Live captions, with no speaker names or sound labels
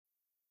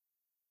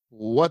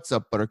What's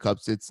up,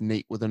 Buttercups? It's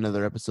Nate with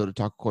another episode of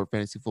Talk Court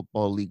Fantasy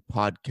Football League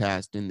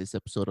podcast. In this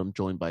episode, I'm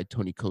joined by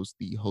Tony Coast,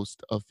 the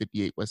host of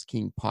 58 West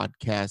King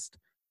podcast,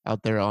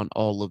 out there on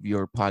all of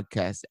your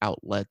podcast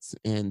outlets,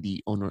 and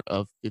the owner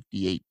of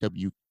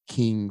 58W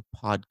King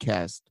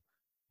podcast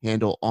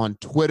handle on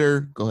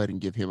Twitter. Go ahead and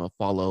give him a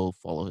follow.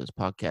 Follow his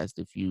podcast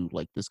if you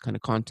like this kind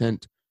of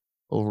content.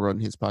 Over on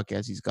his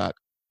podcast, he's got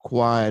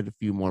quite a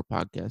few more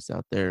podcasts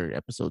out there,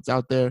 episodes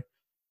out there.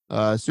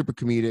 Super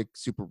comedic,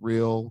 super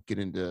real.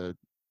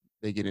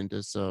 They get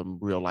into some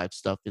real life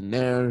stuff in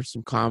there,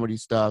 some comedy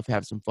stuff,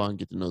 have some fun,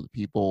 get to know the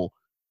people,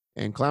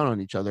 and clown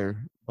on each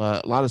other.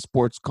 But a lot of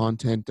sports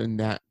content in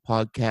that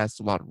podcast,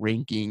 a lot of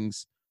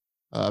rankings,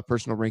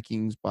 personal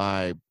rankings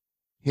by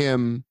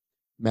him,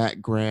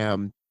 Matt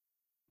Graham,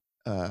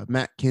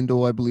 Matt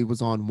Kindle, I believe,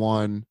 was on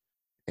one,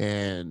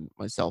 and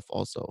myself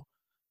also.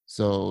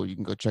 So you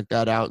can go check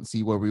that out and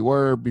see where we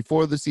were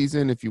before the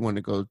season if you want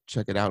to go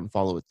check it out and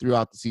follow it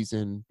throughout the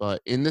season.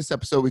 But in this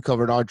episode, we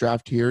covered our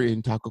draft here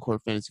in Taco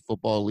Court Fantasy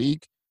Football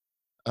League.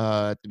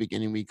 At the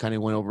beginning, we kind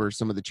of went over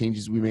some of the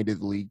changes we made to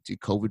the league to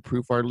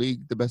COVID-proof our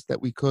league the best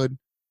that we could,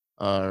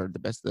 or the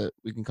best that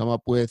we can come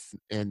up with.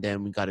 And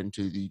then we got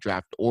into the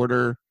draft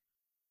order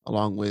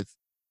along with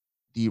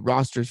the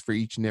rosters for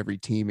each and every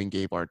team and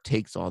gave our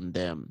takes on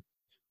them.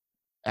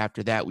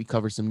 After that, we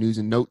covered some news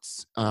and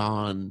notes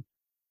on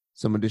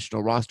some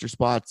additional roster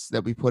spots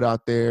that we put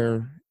out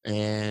there,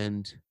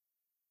 and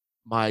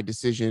my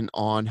decision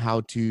on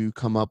how to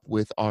come up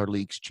with our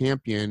league's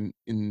champion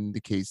in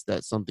the case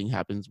that something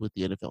happens with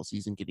the NFL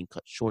season getting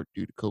cut short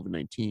due to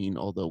COVID-19,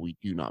 although we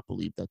do not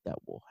believe that that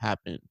will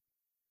happen.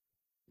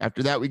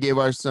 After that, we gave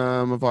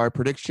some of our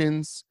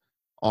predictions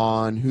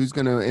on who's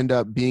going to end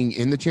up being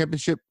in the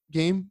championship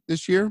game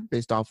this year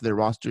based off of their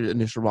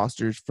initial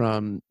rosters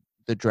from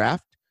the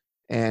draft,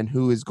 and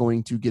who is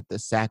going to get the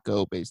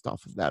Sacco based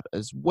off of that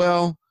as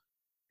well.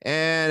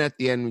 And at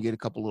the end, we get a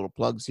couple little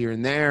plugs here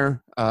and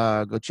there.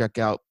 Go check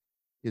out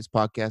his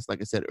podcast,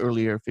 like I said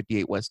earlier,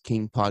 58 West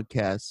King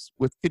podcast,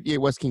 with 58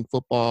 West King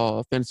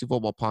football, fantasy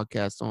football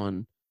podcast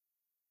on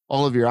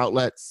all of your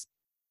outlets.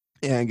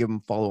 And give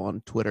him a follow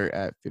on Twitter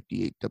at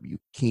 58W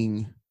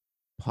King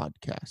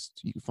podcast.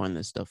 You can find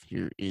this stuff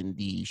here in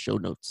the show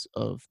notes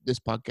of this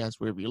podcast,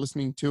 wherever you're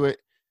listening to it.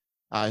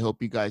 I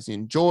hope you guys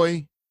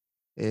enjoy.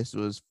 This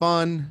was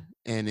fun,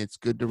 and it's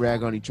good to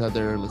rag on each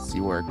other. Let's see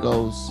where it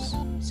goes.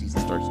 Season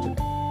starts today.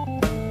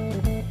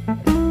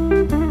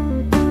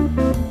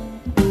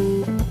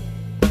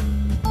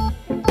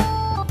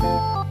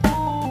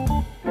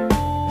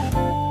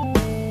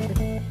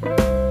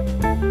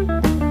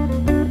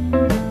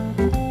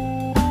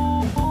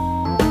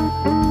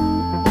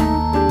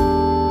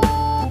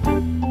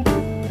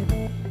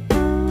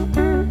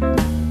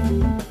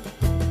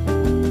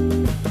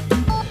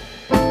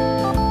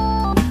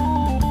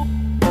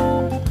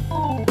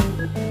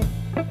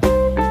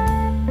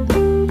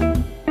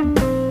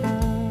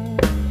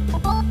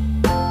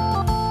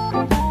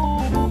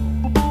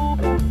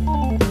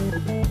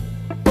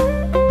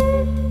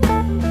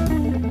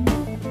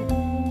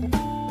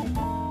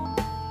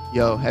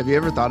 Yo, have you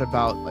ever thought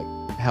about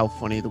like how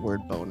funny the word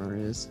boner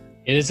is?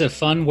 It is a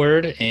fun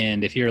word,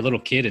 and if you're a little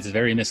kid, it's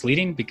very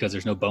misleading because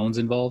there's no bones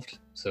involved.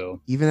 So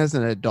Even as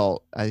an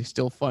adult, I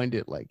still find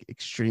it like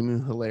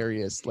extremely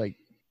hilarious. Like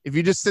if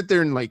you just sit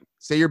there and like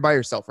say you're by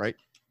yourself, right?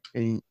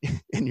 And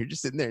and you're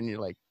just sitting there and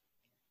you're like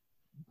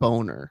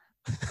boner.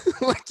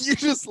 Like you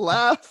just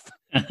laugh.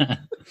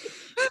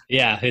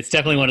 yeah, it's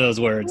definitely one of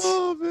those words.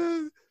 Oh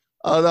man.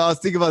 Oh no, I was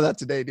thinking about that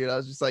today, dude. I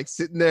was just like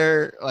sitting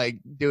there, like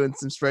doing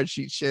some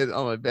spreadsheet shit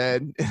on my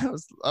bed. And I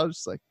was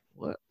just like,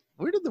 what?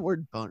 Where did the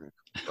word boner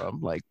come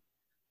from? Like,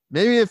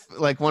 maybe if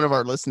like one of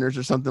our listeners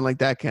or something like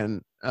that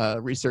can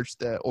research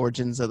the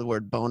origins of the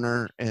word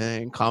boner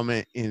and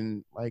comment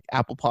in like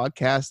Apple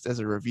Podcast as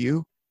a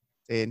review,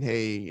 saying,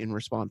 hey, in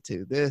response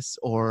to this,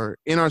 or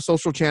in our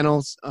social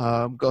channels,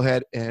 go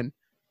ahead and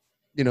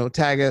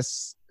tag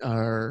us,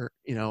 or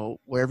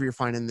wherever you're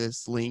finding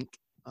this link.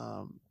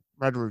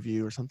 Write a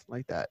review or something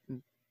like that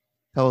and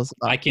tell us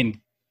about I can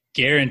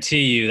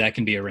guarantee you that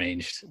can be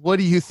arranged. what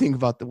do you think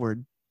about the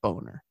word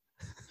boner.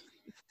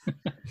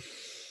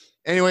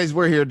 Anyways,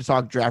 we're here to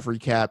talk draft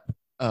recap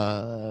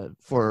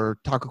for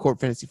Taco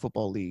Court Fantasy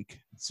Football League.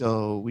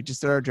 So we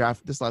just did our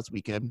draft this last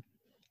weekend.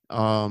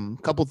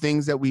 Couple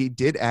things that we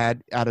did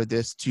add out of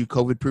this to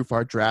COVID-proof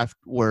our draft,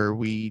 where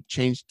we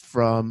changed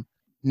from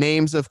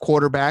names of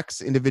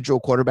quarterbacks, individual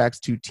quarterbacks,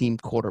 to team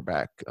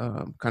quarterback.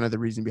 Kind of the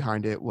reason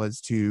behind it was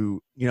to,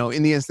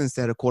 in the instance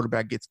that a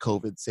quarterback gets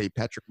COVID, say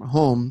Patrick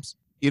Mahomes,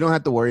 you don't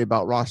have to worry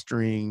about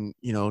rostering,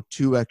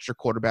 2 extra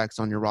quarterbacks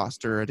on your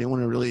roster. I didn't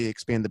want to really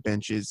expand the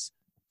benches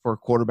for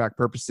quarterback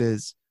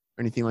purposes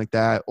or anything like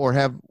that, or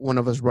have one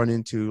of us run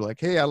into like,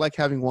 hey, I like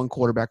having one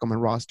quarterback on my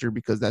roster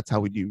because that's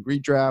how we do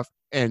redraft,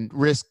 and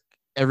risk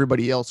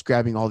everybody else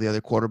grabbing all the other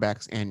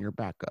quarterbacks and your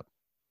backup.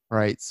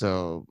 Right.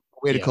 So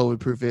way to COVID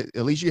proof it.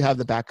 At least you have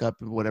the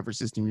backup of whatever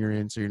system you're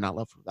in, so you're not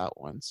left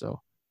without one. So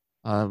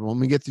when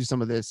we get through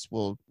some of this,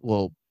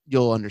 we'll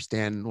you'll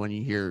understand when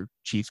you hear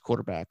Chiefs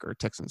quarterback or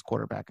Texans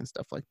quarterback and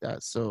stuff like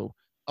that. So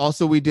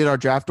also we did our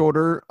draft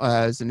order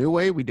as a new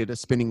way. We did a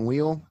spinning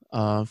wheel,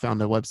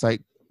 found a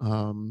website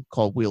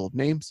called Wheel of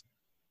Names,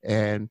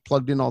 and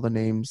plugged in all the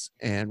names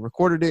and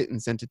recorded it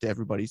and sent it to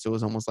everybody. So it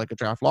was almost like a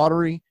draft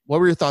lottery. What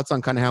were your thoughts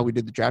on kind of how we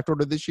did the draft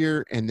order this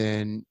year? And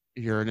then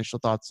your initial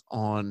thoughts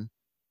on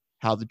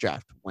how the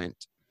draft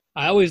went?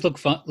 I always look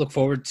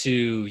forward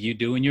to you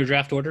doing your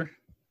draft order.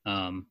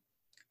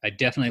 I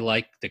definitely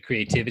like the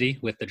creativity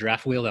with the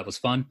draft wheel. That was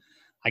fun.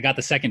 I got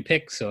the second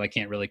pick, so I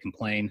can't really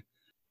complain.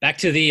 Back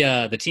to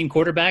the team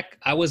quarterback,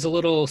 I was a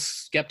little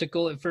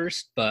skeptical at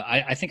first, but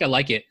I think I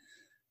like it.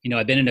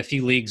 I've been in a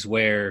few leagues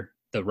where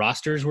the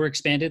rosters were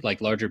expanded,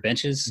 like larger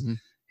benches. Mm-hmm.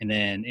 And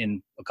then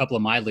in a couple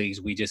of my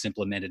leagues, we just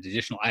implemented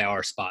additional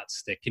IR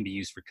spots that can be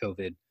used for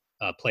COVID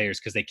players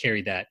because they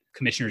carry that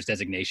commissioner's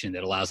designation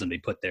that allows them to be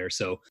put there.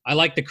 So I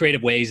like the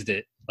creative ways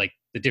that like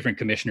the different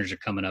commissioners are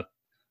coming up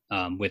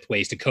with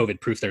ways to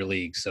COVID-proof their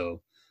league.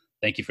 So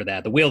thank you for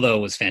that. The wheel, though,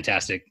 was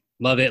fantastic.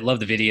 Love it. Love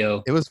the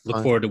video. It was fun.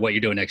 Look forward to what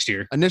you're doing next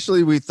year.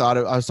 Initially, we thought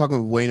I was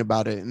talking with Wayne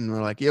about it, and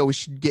we're like, we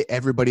should get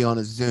everybody on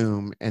a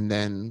Zoom. And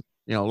then,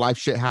 life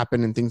shit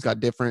happened and things got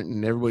different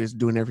and everybody's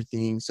doing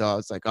everything. So I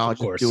was like, I'll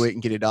just do it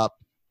and get it up,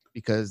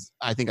 because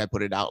I think I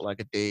put it out like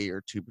a day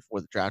or two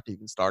before the draft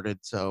even started.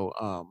 So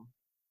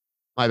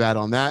my bad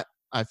on that.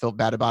 I felt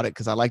bad about it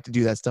because I like to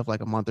do that stuff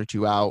like a month or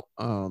two out.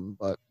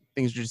 But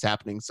things are just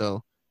happening.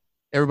 So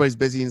everybody's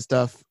busy and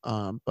stuff.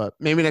 But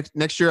maybe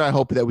next year, I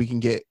hope that we can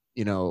get,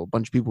 a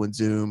bunch of people in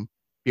Zoom,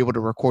 be able to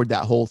record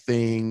that whole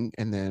thing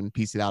and then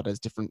piece it out as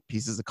different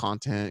pieces of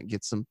content,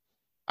 get some,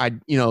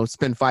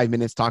 spend 5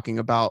 minutes talking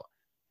about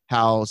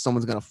how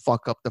someone's going to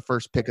fuck up the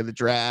first pick of the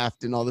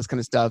draft and all this kind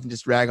of stuff and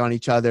just rag on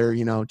each other,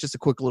 just a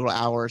quick little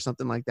hour or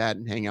something like that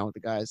and hang out with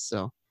the guys.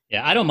 So,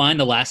 yeah, I don't mind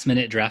the last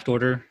minute draft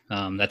order.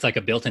 That's like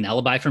a built-in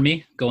alibi for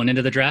me going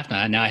into the draft.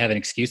 Now I have an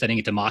excuse. I didn't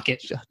get to mock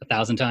it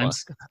 1,000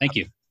 times. Thank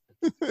you.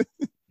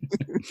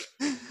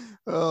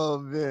 Oh,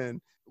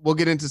 man. We'll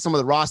get into some of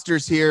the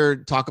rosters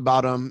here, talk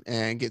about them,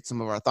 and get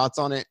some of our thoughts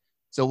on it.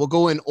 So we'll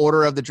go in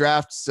order of the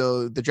draft.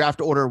 So the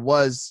draft order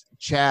was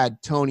Chad,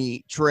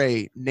 Tony,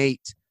 Trey,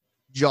 Nate,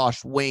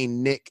 Josh,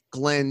 Wayne, Nick,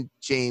 Glenn,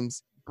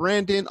 James,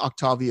 Brandon,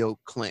 Octavio,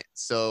 Clint.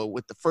 So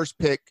with the first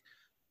pick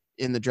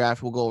in the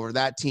draft, we'll go over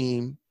that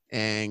team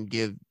and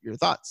give your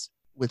thoughts.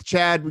 With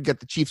Chad, we got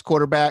the Chiefs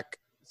quarterback.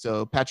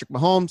 So Patrick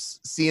Mahomes,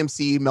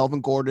 CMC,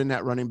 Melvin Gordon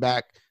at running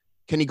back,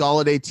 Kenny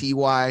Golladay,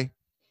 T.Y.,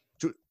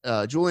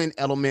 Julian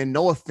Edelman,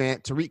 Noah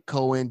Fant, Tariq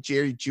Cohen,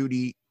 Jerry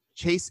Jeudy,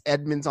 Chase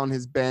Edmonds on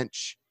his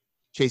bench,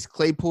 Chase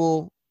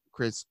Claypool,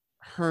 Chris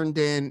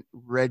Herndon,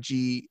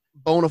 Reggie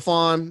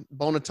Bonaton,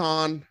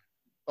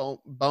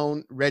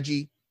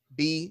 Reggie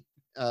B,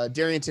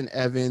 Darrington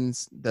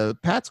Evans, the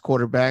Pats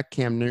quarterback,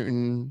 Cam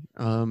Newton,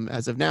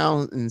 as of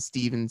now, and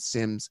Steven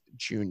Sims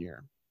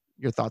Jr.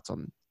 Your thoughts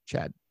on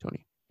Chad,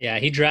 Tony? Yeah,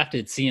 he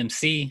drafted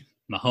CMC,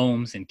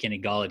 Mahomes, and Kenny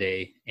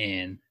Golladay,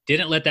 and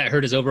didn't let that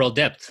hurt his overall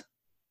depth.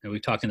 And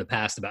we've talked in the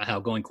past about how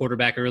going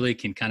quarterback early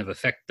can kind of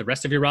affect the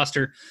rest of your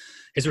roster.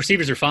 His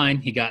receivers are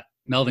fine. He got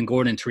Melvin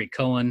Gordon, Tariq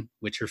Cohen,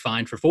 which are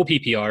fine for full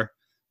PPR.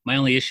 My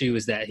only issue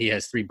is that he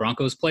has 3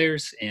 Broncos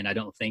players, and I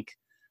don't think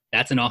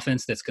that's an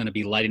offense that's going to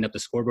be lighting up the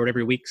scoreboard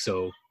every week.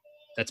 So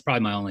that's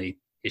probably my only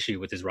issue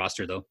with his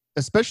roster, though.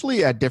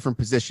 Especially at different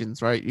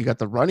positions, right? You got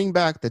the running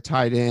back, the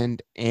tight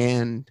end,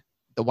 and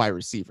the wide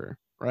receiver,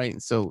 right?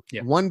 And so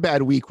one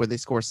bad week where they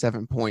score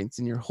 7 points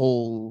and your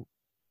whole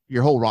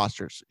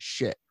roster's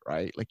shit,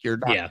 right? Like you're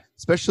not,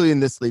 especially in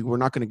this league, we're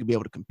not going to be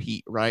able to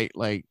compete, right?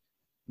 Like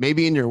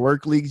maybe in your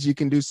work leagues you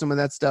can do some of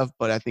that stuff,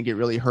 but I think it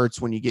really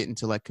hurts when you get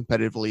into like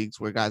competitive leagues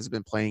where guys have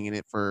been playing in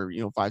it for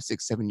 5,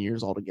 6, 7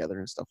 years altogether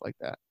and stuff like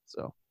that.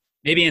 So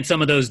maybe in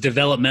some of those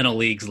developmental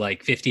leagues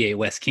like 58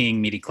 West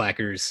King, Meaty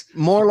Clackers,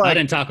 more like not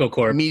in Taco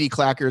Corp, Meaty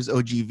Clackers,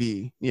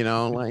 OGV.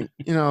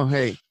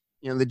 Hey,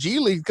 the G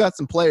League's got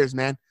some players,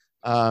 man.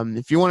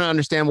 If you want to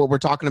understand what we're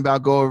talking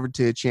about, go over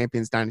to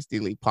Champions Dynasty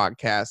League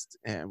podcast,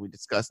 and we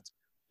discussed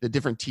the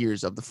different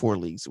tiers of the 4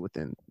 leagues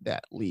within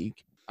that league.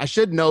 I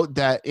should note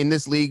that in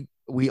this league,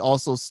 we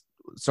also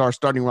our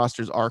starting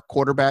rosters are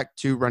quarterback,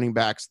 2 running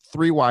backs,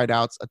 3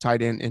 wideouts, a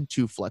tight end, and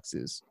 2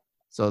 flexes.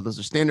 So those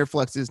are standard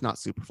flexes, not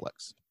super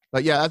flex.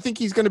 But yeah, I think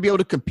he's going to be able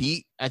to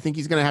compete. I think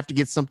he's going to have to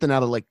get something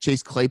out of like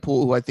Chase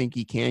Claypool, who I think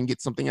he can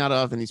get something out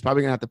of, and he's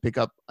probably going to have to pick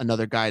up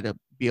another guy to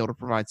be able to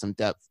provide some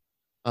depth.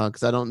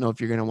 Because I don't know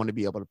if you're going to want to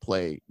be able to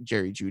play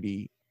Jerry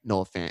Jeudy,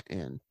 Noah Fant,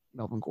 and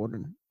Melvin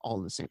Gordon all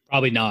in the same.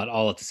 Probably not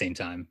all at the same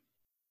time.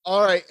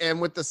 All right,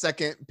 and with the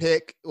second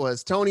pick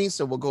was Tony,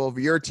 so we'll go over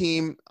your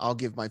team. I'll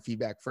give my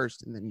feedback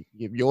first, and then you can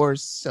give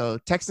yours. So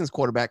Texans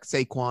quarterback,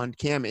 Saquon,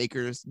 Cam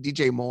Akers,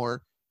 DJ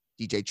Moore,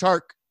 DJ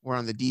Chark. We're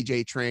on the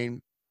DJ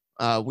train.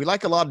 We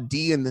like a lot of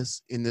D in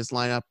this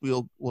lineup.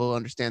 We'll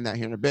understand that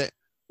here in a bit.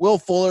 Will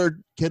Fuller,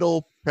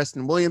 Kittle,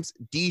 Preston Williams,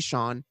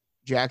 Deshaun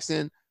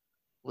Jackson,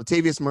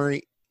 Latavius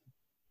Murray,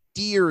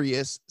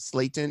 Darius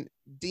Slayton,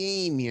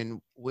 Damian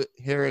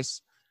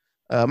Harris,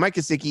 Mike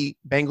Gesicki,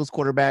 Bengals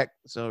quarterback.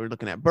 So we're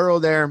looking at Burrow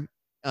there.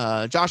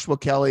 Joshua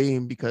Kelly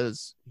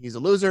because he's a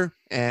loser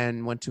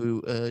and went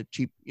to a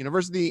cheap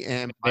university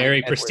and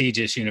very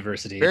prestigious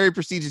university. Very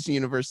prestigious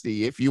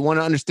university. If you want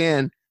to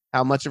understand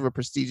how much of a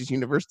prestigious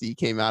university he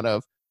came out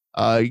of,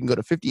 you can go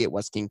to 58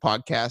 West King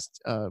podcast.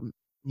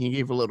 He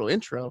gave a little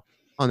intro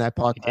on that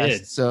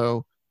podcast.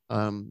 So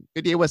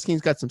 58 West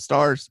King's got some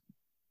stars,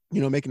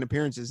 making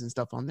appearances and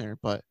stuff on there.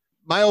 But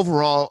my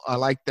overall, I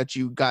like that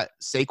you got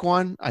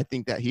Saquon. I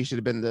think that he should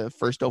have been the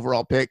first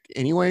overall pick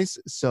anyways.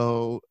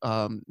 So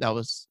that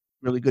was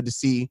really good to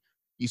see.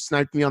 You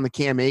sniped me on the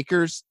Cam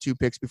Akers 2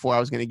 picks before I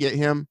was going to get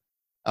him.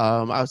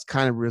 I was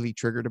kind of really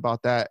triggered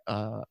about that.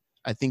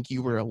 I think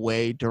you were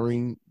away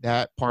during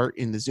that part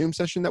in the Zoom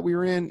session that we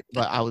were in,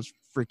 but I was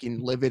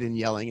freaking livid and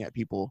yelling at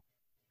people.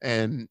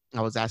 And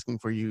I was asking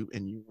for you,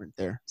 and you weren't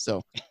there.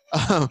 So,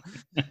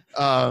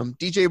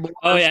 DJ Moore.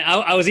 Oh, yeah.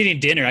 I was eating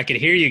dinner. I could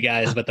hear you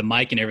guys, but the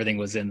mic and everything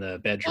was in the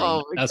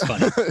bedroom. That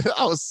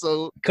was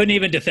funny. Couldn't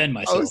even defend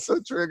myself. I was so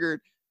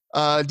triggered.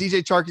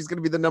 DJ Chark is going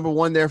to be the number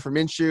 1 there for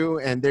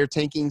Minshew, and they're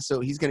tanking,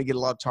 so he's going to get a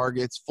lot of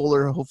targets.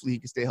 Fuller, hopefully he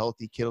can stay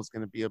healthy. Kittle's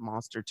going to be a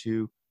monster,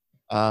 too.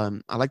 I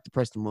like the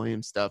Preston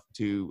Williams stuff,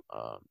 too.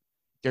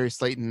 Darius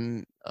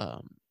Slayton,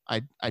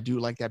 I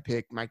do like that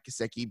pick. Mike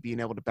Gesicki being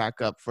able to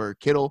back up for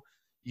Kittle.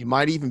 You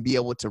might even be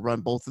able to run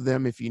both of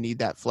them if you need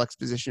that flex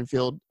position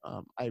filled.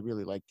 I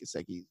really like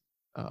Gesicki's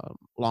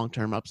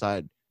long-term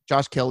upside.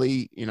 Josh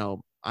Kelly,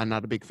 I'm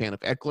not a big fan of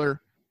Eckler.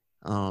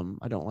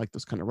 I don't like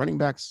those kind of running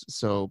backs.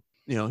 So,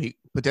 he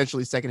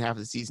potentially second half of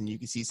the season, you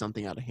can see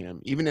something out of him.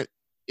 Even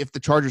if the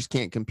Chargers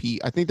can't compete,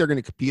 I think they're going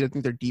to compete. I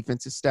think their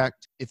defense is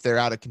stacked. If they're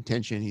out of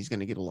contention, he's going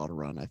to get a lot of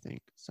run, I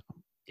think. So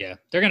yeah,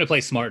 they're going to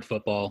play smart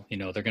football.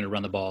 They're going to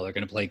run the ball. They're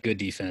going to play good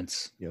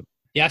defense. Yep.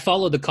 Yeah, I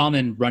follow the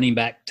common running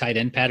back tight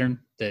end pattern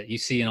that you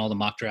see in all the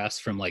mock drafts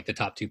from like the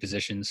top 2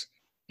 positions.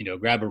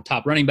 Grab a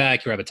top running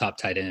back, grab a top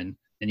tight end,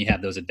 and you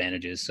have those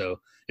advantages. So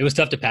it was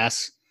tough to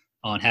pass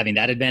on having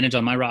that advantage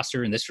on my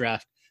roster in this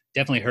draft.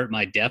 Definitely hurt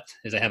my depth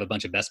as I have a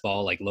bunch of best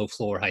ball, like low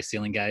floor, high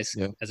ceiling guys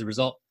as a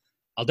result.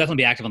 I'll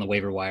definitely be active on the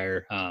waiver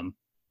wire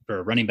for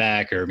a running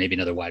back or maybe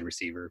another wide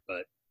receiver,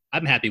 but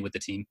I'm happy with the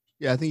team.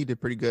 Yeah, I think you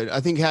did pretty good. I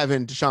think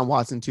having Deshaun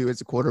Watson too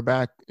as a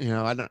quarterback,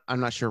 I'm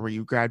not sure where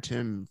you grabbed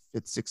him,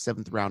 5th, 6th,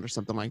 7th round or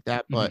something like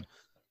that, but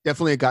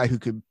definitely a guy who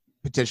could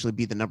potentially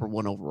be the number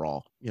 1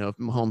 overall. If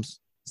Mahomes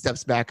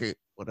steps back at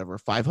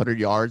 500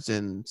 yards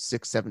and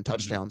 6-7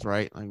 touchdowns,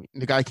 right? I mean,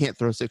 the guy can't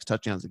throw 6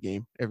 touchdowns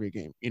every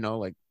game.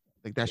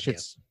 Like that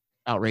shit's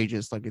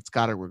outrageous. Like it's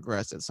got to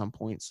regress at some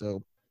point.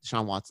 So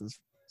Deshaun Watson's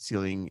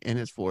ceiling and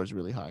his floor is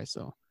really high.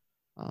 So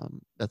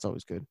that's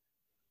always good.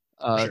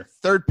 Sure.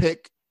 3rd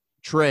pick,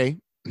 Trey,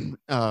 who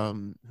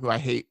I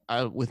hate.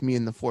 With me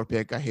in the 4th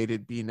pick, I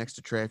hated being next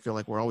to Trey. I feel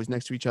like we're always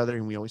next to each other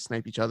and we always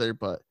snipe each other.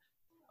 But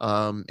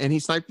and he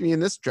sniped me in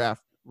this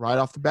draft right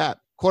off the bat.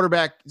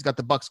 Quarterback, he's got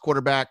the Bucs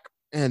quarterback,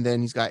 and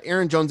then he's got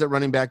Aaron Jones at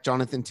running back,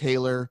 Jonathan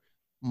Taylor,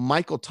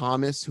 Michael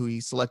Thomas, who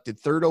he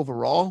selected 3rd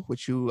overall,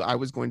 who I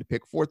was going to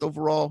pick 4th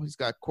overall. He's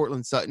got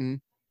Cortland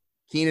Sutton,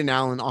 Keenan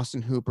Allen,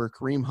 Austin Hooper,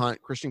 Kareem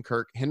Hunt, Christian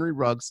Kirk, Henry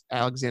Ruggs,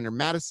 Alexander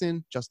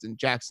Madison, Justin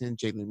Jackson,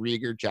 Jalen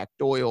Reagor, Jack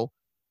Doyle,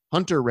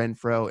 Hunter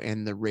Renfrow,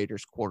 and the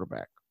Raiders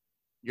quarterback.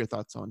 Your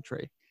thoughts on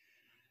Trey?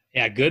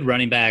 Yeah, good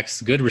running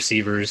backs, good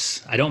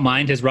receivers. I don't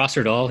mind his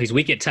roster at all. He's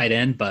weak at tight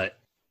end, but,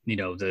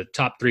 the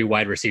top 3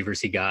 wide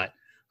receivers he got,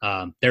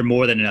 they're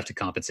more than enough to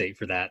compensate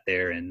for that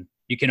there. And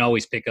you can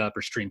always pick up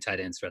or stream tight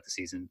ends throughout the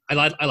season. I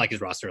like his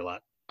roster a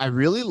lot. I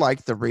really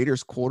like the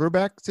Raiders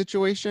quarterback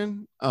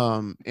situation.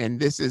 And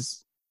this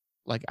is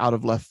like out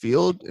of left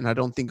field. And I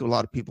don't think a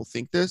lot of people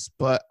think this,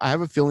 but I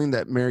have a feeling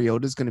that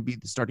Mariota is going to be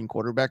the starting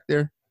quarterback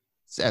there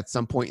at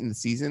some point in the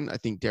season. I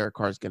think Derek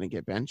Carr is going to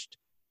get benched.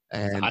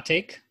 And hot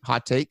take.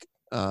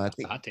 I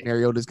think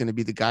Mariota is going to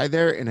be the guy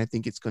there. And I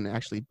think it's going to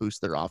actually boost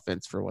their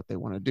offense for what they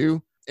want to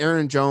do.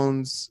 Aaron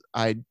Jones,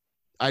 I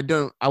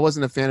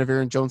wasn't a fan of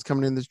Aaron Jones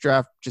coming in this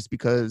draft just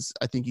because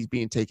I think he's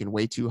being taken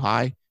way too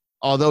high.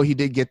 Although he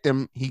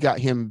got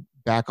him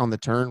back on the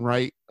turn,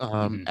 right?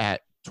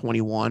 At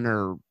 21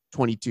 or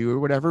 22 or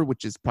whatever,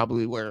 which is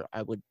probably where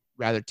I would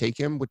rather take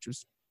him,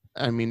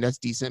 that's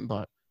decent,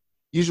 but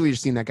usually you're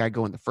seeing that guy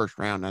go in the 1st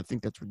round. I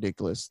think that's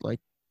ridiculous. Like,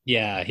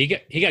 yeah, he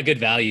got good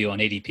value on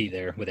ADP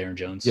there with Aaron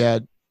Jones. Yeah.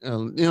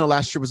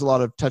 Last year was a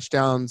lot of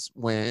touchdowns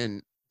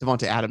when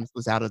Devonta Adams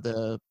was out of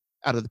the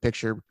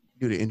picture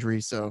due to injury.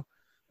 So,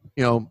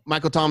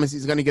 Michael Thomas,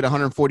 he's going to get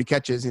 140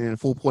 catches in a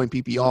full point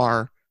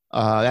PPR.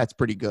 That's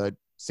pretty good.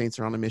 Saints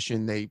are on a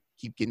mission. They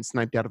keep getting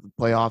sniped out of the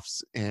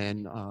playoffs,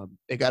 and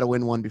they got to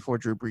win one before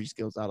Drew Brees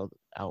goes out.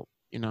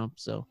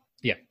 So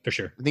yeah, for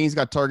sure. I think he's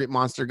got target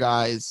monster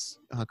guys.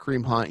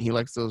 Kareem Hunt, he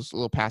likes those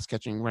little pass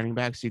catching running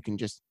backs. You can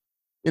just,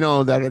 that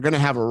are going to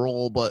have a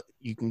role, but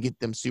you can get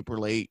them super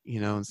late,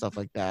 and stuff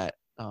like that,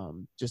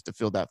 just to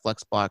fill that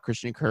flex spot.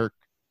 Christian Kirk,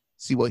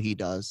 see what he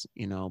does,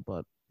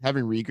 but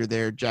having Reagor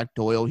there, Jack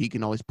Doyle, he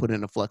can always put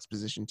in a flex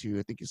position too.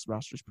 I think his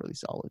roster is pretty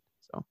solid.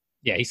 So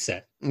yeah, he's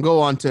set. And go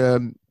on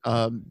to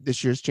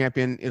this year's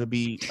champion. It'll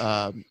be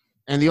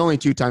and the only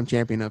 2-time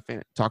champion of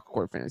Talk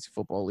Court Fantasy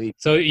Football League.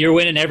 So you're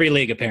winning every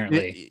league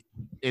apparently.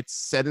 it's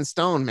set in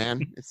stone,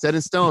 man. It's set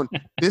in stone.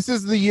 This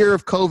is the year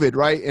of COVID,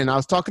 right? And I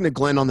was talking to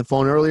Glenn on the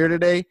phone earlier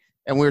today,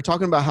 and we were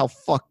talking about how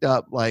fucked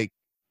up like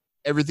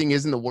everything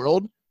is in the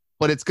world.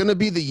 But it's going to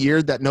be the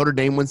year that Notre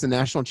Dame wins the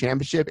national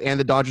championship and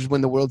the Dodgers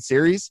win the World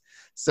Series.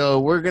 So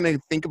we're going to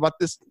think about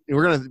this.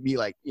 We're going to be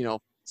like,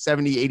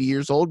 70, 80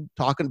 years old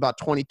talking about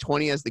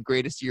 2020 as the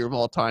greatest year of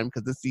all time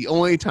because it's the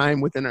only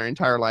time within our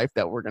entire life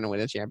that we're going to win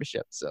a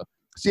championship. So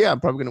yeah, I'm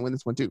probably going to win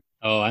this one too.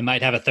 Oh, I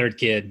might have a third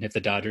kid if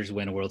the Dodgers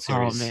win a World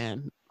Series. Oh,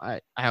 man.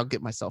 I'll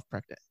get myself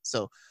pregnant.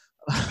 So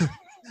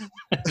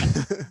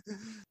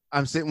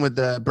I'm sitting with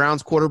the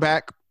Browns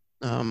quarterback.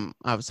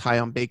 I was high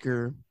on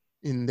Baker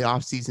in the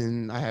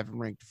offseason. I have him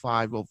ranked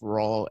 5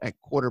 overall at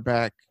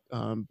quarterback,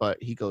 but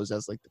he goes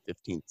as like the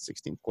 15th,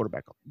 16th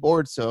quarterback on the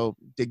board. So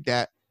dig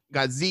that.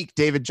 Got Zeke,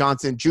 David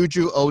Johnson,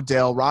 Juju,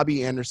 Odell,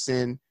 Robbie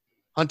Anderson,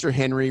 Hunter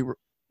Henry,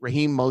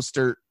 Raheem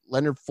Mostert,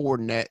 Leonard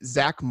Fournette,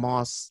 Zach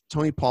Moss,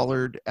 Tony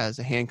Pollard as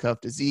a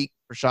handcuff to Zeke,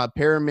 Rashad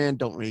Perriman,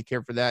 don't really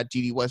care for that.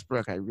 G.D.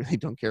 Westbrook, I really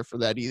don't care for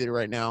that either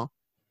right now.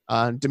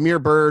 Damiere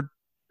Byrd,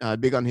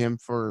 big on him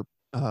for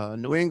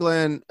New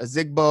England,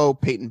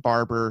 Azigbo, Peyton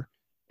Barber,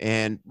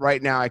 and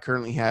right now I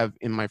currently have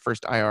in my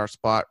first IR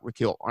spot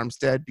Raquel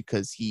Armstead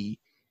because he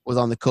was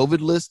on the COVID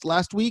list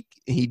last week.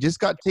 He just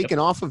got taken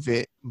off of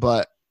it,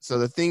 but so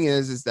the thing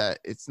is that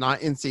it's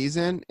not in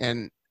season,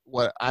 and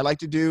what I like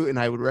to do, and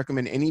I would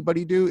recommend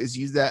anybody do, is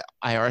use that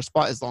IR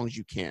spot as long as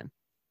you can,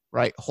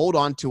 right? Hold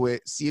on to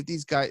it. See if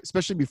these guys,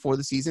 especially before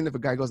the season, if a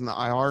guy goes in the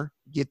IR,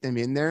 get them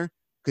in there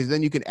because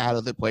then you can add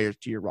other players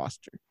to your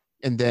roster.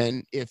 And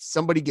then if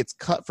somebody gets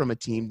cut from a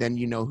team, then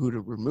you know who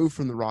to remove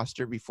from the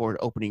roster before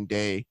opening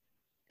day.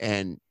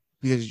 And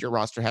because your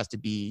roster has to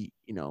be,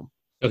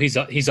 So he's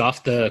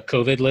off the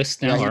COVID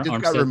list now? Yeah, he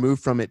just got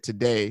removed from it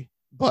today.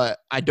 But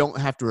I don't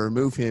have to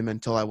remove him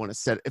until I want to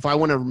set. If I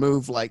want to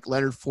remove like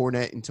Leonard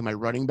Fournette into my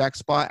running back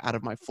spot out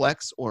of my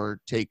flex or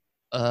take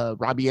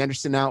Robbie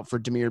Anderson out for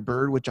Damiere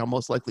Byrd, which I'll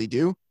most likely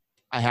do,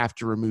 I have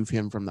to remove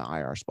him from the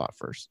IR spot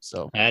first.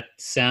 So that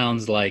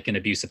sounds like an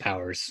abuse of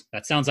powers.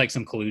 That sounds like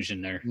some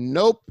collusion there.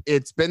 Nope.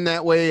 It's been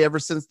that way ever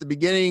since the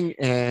beginning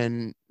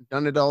and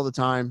done it all the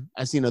time.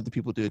 I've seen other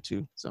people do it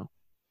too. So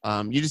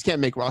you just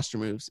can't make roster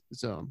moves.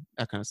 So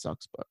that kind of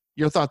sucks. But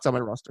your thoughts on my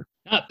roster?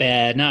 Not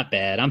bad. Not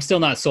bad. I'm still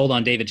not sold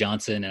on David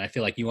Johnson, and I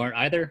feel like you aren't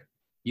either.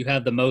 You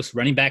have the most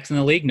running backs in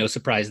the league. No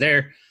surprise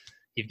there.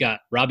 You've got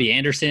Robbie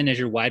Anderson as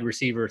your wide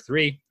receiver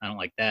 3. I don't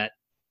like that.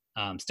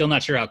 Still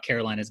not sure how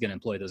Carolina is going to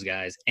employ those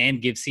guys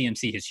and give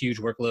CMC his huge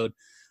workload.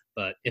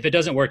 But if it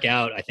doesn't work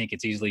out, I think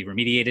it's easily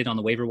remediated on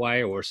the waiver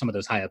wire or some of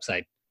those high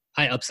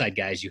upside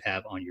guys you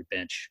have on your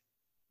bench.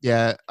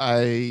 Yeah,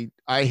 I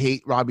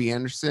hate Robbie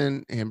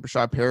Anderson and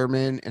Rashad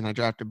Perriman, and I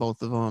drafted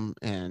both of them.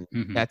 And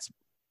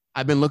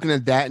I've been looking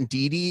at that and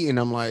Dede, and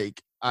I'm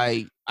like,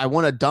 I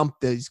want to dump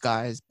these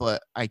guys,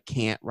 but I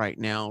can't right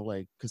now,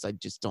 like, because I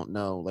just don't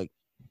know, like.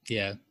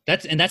 Yeah,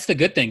 that's the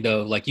good thing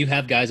though. Like you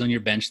have guys on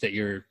your bench that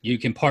you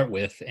can part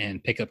with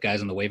and pick up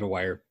guys on the waiver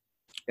wire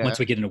once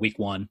we get into week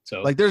 1.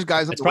 So like there's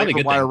guys on the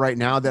waiver wire right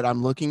now that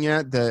I'm looking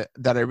at that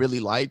I really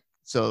like.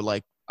 So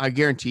like I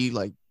guarantee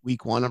like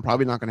week 1 I'm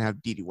probably not going to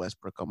have Dede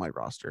Westbrook on my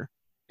roster,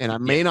 and I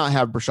may not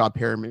have Rashad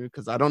Perriman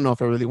because I don't know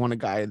if I really want a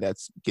guy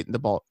that's getting the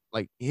ball.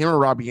 Like him or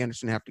Robbie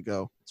Anderson have to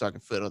go so I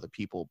can fit other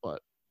people,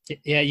 but.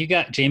 Yeah, you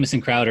got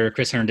Jamison Crowder,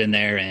 Chris Herndon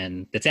there,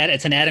 and it's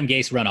an Adam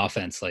Gase run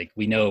offense. Like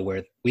we know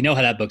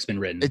how that book's been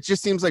written. It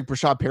just seems like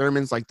Rashad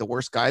Perriman's like the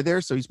worst guy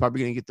there, so he's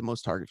probably going to get the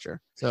most target share.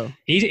 So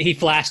he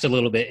flashed a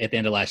little bit at the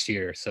end of last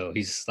year, so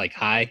he's like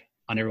high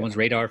on everyone's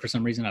radar for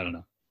some reason. I don't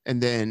know. And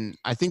then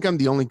I think I'm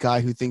the only guy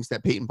who thinks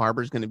that Peyton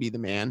Barber is going to be the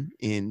man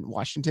in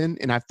Washington,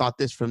 and I've thought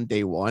this from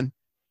day one,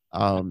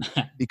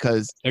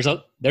 because there's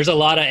a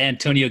lot of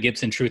Antonio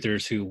Gibson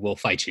truthers who will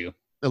fight you.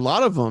 A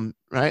lot of them,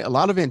 right? A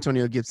lot of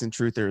Antonio Gibson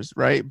truthers,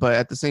 right? But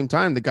at the same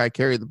time, the guy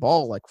carried the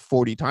ball like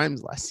 40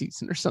 times last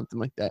season or something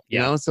like that. You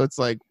know, so it's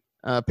like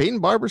Peyton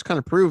Barber's kind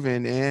of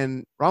proven,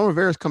 and Ron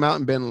Rivera's come out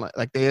and been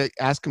like they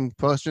ask him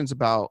questions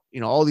about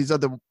all these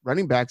other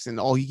running backs, and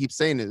all he keeps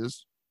saying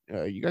is,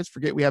 "You guys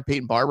forget we have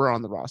Peyton Barber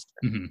on the roster."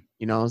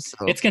 Mm-hmm.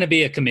 So it's going to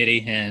be a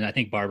committee, and I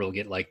think Barber will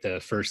get like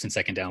the first and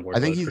second down workload. I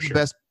think he's the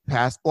best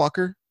pass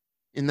blocker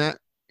in that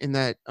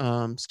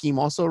scheme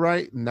also,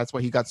 right? And that's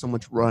why he got so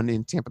much run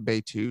in Tampa Bay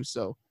too.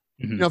 So,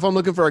 if I'm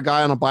looking for a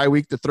guy on a bye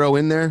week to throw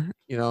in there,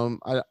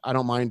 I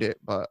don't mind it.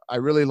 But I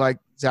really like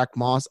Zach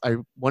Moss. I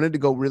wanted to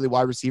go really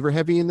wide receiver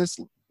heavy in this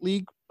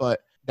league, but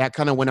that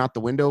kind of went out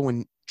the window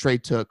when Trey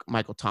took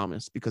Michael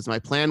Thomas, because my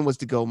plan was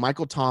to go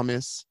Michael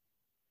Thomas,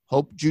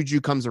 hope Juju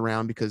comes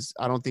around, because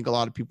I don't think a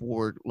lot of people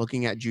were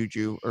looking at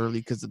Juju early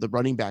because of the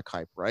running back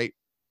hype, right?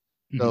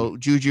 So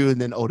Juju and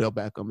then Odell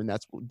Beckham,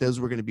 and those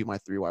were going to be my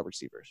 3 wide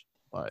receivers.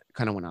 But it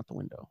kind of went out the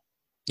window.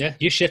 Yeah,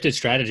 you shifted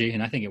strategy,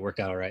 and I think it worked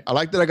out all right. I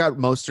like that I got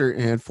Mostert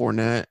and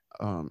Fournette.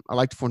 I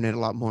liked Fournette a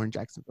lot more in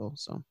Jacksonville.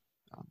 So,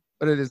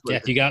 but it is.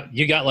 Yeah,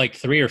 you got like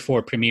 3 or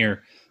 4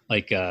 premier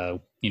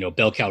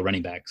bell cow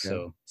running backs. Yeah.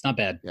 So it's not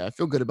bad. Yeah, I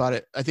feel good about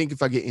it. I think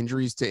if I get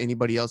injuries to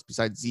anybody else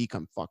besides Zeke,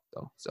 I'm fucked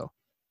though. So.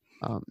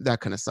 That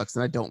kind of sucks,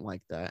 and I don't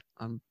like that.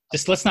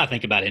 Just let's not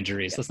think about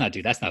injuries. Let's not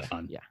do that's not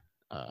fun. Yeah.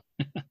 All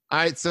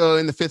right, so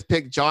in the 5th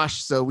pick,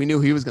 Josh. So we knew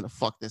he was going to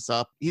fuck this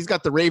up. He's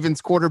got the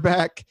Ravens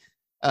quarterback,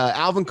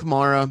 Alvin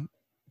Kamara,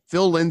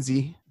 Phil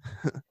Lindsay.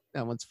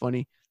 That one's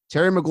funny.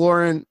 Terry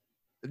McLaurin,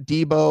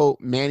 Debo,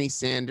 Manny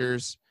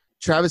Sanders,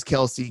 Travis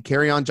Kelce,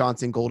 Kerryon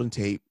Johnson, Golden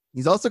Tate.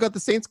 He's also got the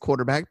Saints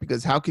quarterback,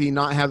 because how could he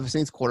not have the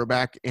Saints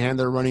quarterback and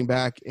their running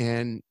back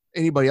and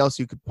anybody else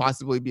who could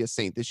possibly be a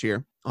Saint this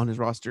year on his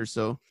roster?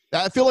 So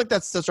I feel like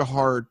that's such a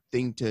hard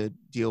thing to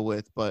deal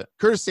with. But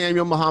Curtis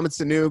Samuel, Mohamed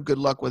Sanu, good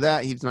luck with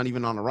that. He's not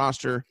even on a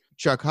roster.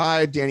 Chuck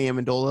Hyde, Danny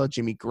Amendola,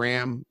 Jimmy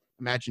Graham.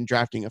 Imagine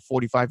drafting a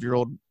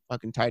 45-year-old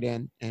fucking tight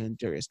end. And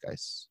Darius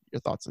Geis. Your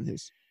thoughts on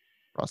his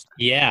roster?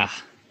 Yeah.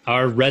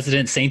 Our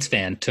resident Saints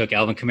fan took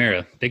Alvin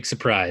Kamara. Big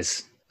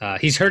surprise.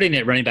 He's hurting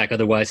at running back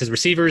otherwise. His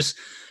receivers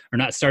are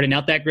not starting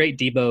out that great.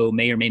 Debo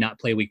may or may not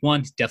play week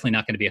 1. He's definitely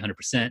not going to be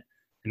 100%.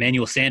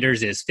 Emmanuel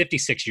Sanders is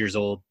 56 years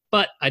old,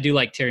 but I do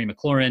like Terry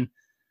McLaurin,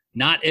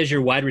 not as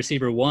your wide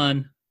receiver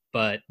 1,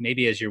 but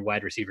maybe as your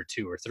wide receiver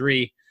 2 or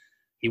 3.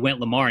 He went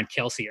Lamar and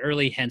Kelce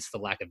early, hence the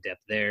lack of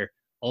depth there.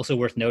 Also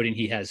worth noting,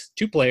 he has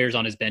 2 players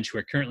on his bench who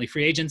are currently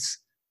free agents.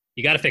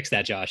 You got to fix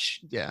that, Josh.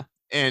 Yeah.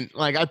 And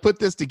like, I put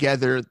this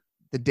together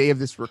the day of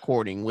this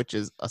recording, which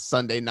is a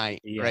Sunday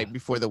night, right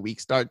before the week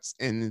starts.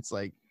 And it's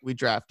like, we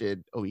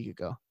drafted a week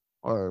ago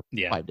or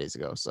 5 days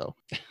ago. So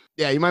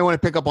yeah, you might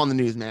want to pick up on the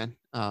news, man.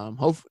 I'm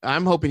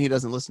hoping he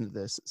doesn't listen to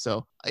this.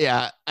 So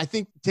yeah, I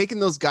think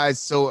taking those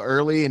guys so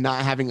early and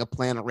not having a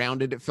plan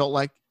around it, it felt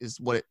like is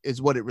what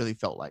it really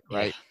felt like,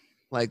 right?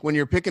 Like when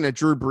you're picking a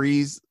Drew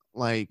Brees,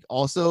 like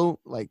also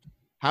like,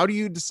 how do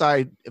you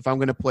decide if I'm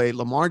going to play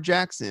Lamar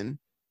Jackson,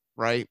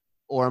 right?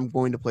 Or I'm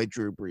going to play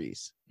Drew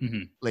Brees.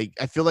 Mm-hmm. Like,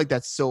 I feel like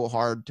that's so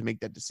hard to make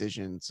that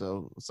decision.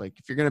 So it's like,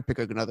 if you're going to pick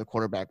another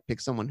quarterback, pick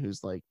someone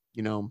who's like,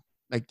 you know,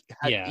 like,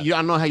 I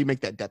don't know how you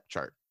make that depth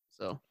chart.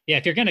 So yeah,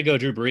 if you're going to go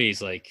Drew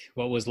Brees, like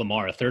what was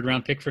Lamar, a 3rd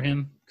round pick for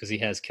him? Because he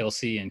has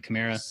Kelce and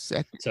Kamara.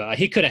 So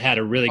he could have had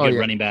a really good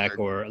running back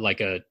or like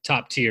a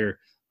top tier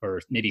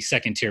or maybe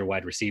 2nd tier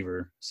wide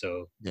receiver.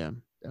 So yeah.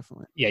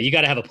 Definitely. Yeah, you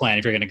got to have a plan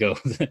if you're going to go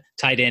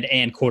tight end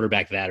and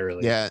quarterback that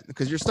early. Yeah,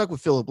 because you're stuck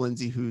with Philip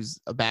Lindsay, who's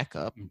a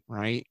backup,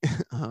 right?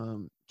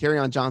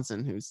 Kerryon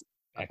Johnson, who's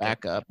a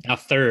backup. Now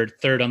third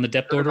on the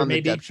depth order, on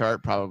maybe? The depth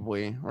chart,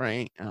 probably,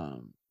 right?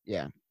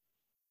 Yeah.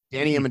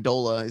 Danny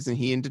Amendola, isn't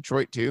he in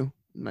Detroit too?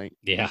 Like,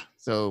 yeah.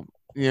 So,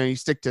 you know, you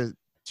stick to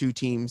 2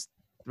 teams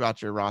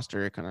throughout your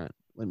roster, it kind of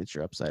limits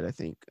your upside, I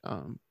think.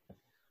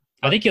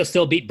 I think he'll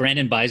still beat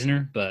Brandon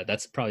Beisner, but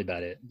that's probably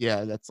about it.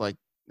 Yeah, that's like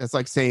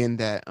saying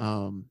that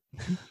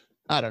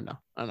I don't know.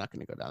 I'm not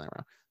going to go down that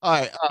route. All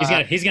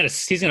right. He's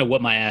gonna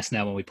whoop my ass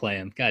now when we play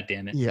him. God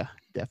damn it. Yeah,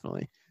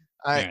 definitely.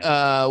 All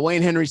right.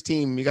 Wayne Henry's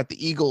team. You got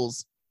the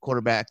Eagles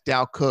quarterback,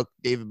 Dal Cook,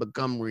 David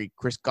Montgomery,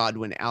 Chris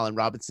Godwin, Allen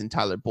Robinson,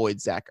 Tyler Boyd,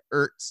 Zach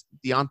Ertz,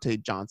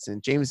 Deontay Johnson,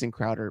 Jamison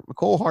Crowder,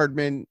 Mecole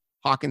Hardman,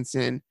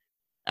 Hawkinson,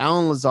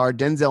 Alan Lazard,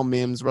 Denzel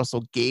Mims,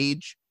 Russell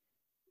Gage,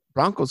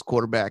 Broncos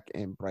quarterback,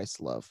 and Bryce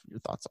Love.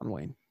 Your thoughts on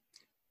Wayne?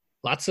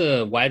 Lots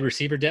of wide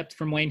receiver depth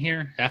from Wayne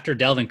here. After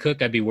Dalvin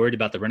Cook, I'd be worried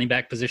about the running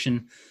back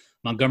position.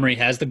 Montgomery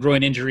has the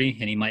groin injury,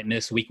 and he might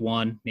miss week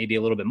 1, maybe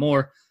a little bit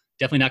more.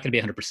 Definitely not going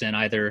to be 100%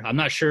 either. I'm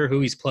not sure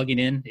who he's plugging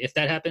in if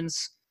that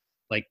happens.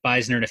 Like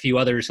Beisner and a few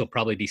others, he'll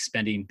probably be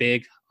spending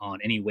big on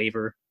any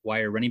waiver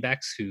wire running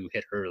backs who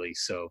hit early.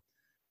 So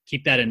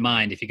keep that in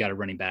mind if you got a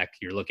running back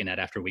you're looking at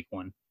after week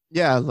 1.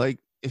 Yeah, like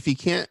if he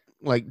can't,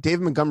 like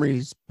David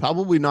Montgomery's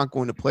probably not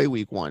going to play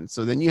week 1.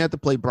 So then you have to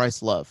play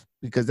Bryce Love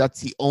because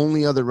that's the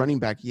only other running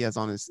back he has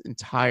on his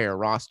entire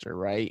roster,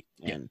 right?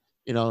 Yeah. And,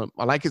 you know,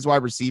 I like his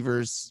wide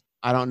receivers.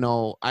 I don't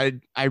know. I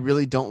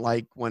really don't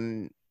like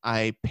when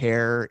I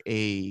pair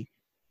a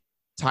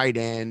tight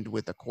end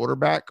with a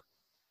quarterback.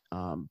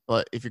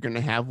 But if you're going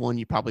to have one,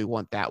 you probably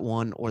want that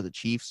one or the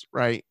Chiefs,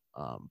 right?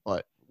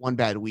 But one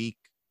bad week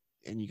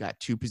and you got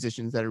 2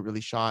 positions that are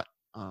really shot.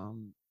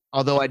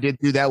 Although I did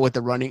do that with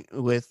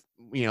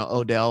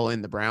Odell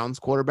and the Browns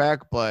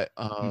quarterback, but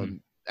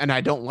and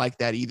I don't like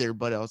that either,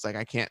 but I was like,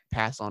 I can't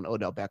pass on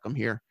Odell Beckham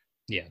here.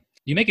 Yeah.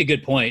 You make a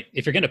good point.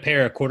 If you're going to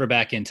pair a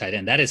quarterback and tight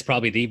end, that is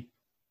probably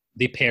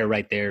the pair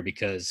right there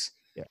because,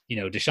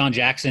 Deshaun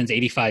Jackson's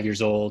 85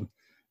 years old.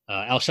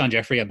 Alshon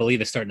Jeffrey, I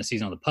believe, is starting the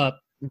season on the PUP.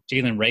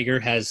 Jalen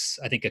Reagor has,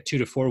 I think, a 2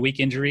 to 4 week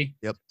injury.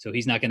 Yep. So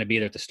he's not going to be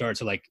there at the start.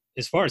 So, like,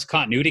 as far as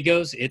continuity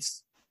goes,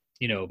 it's,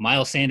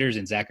 Miles Sanders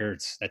and Zach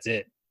Ertz. That's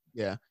it.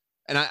 Yeah.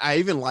 And I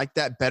even like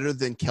that better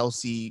than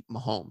Kelce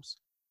Mahomes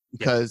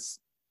because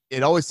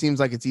it always seems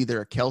like it's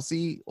either a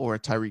Kelce or a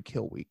Tyreek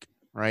Hill week,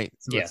 right?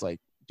 So it's like,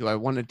 do I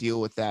want to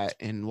deal with that?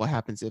 And what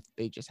happens if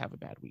they just have a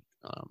bad week?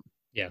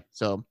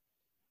 So,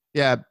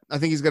 yeah, I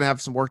think he's going to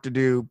have some work to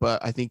do,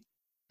 but I think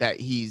that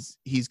he's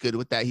good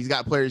with that. He's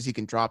got players he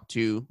can drop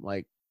to,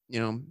 like, he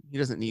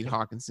doesn't need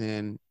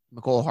Hawkinson.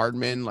 Mecole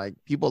Hardman, like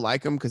people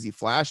like him because he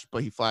flashed,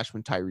 but he flashed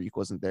when Tyreek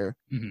wasn't there.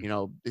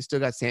 Mm-hmm. They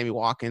still got Sammy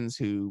Watkins,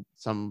 who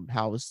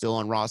somehow is still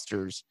on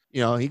rosters.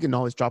 He can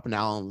always drop an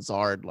Allen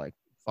Lazard like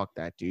fuck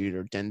that dude,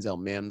 or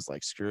Denzel Mims,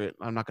 like screw it.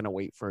 I'm not gonna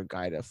wait for a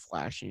guy to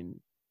flash in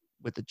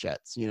with the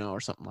Jets, or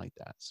something like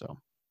that. So,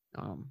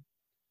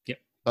 Yep.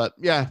 But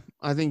yeah,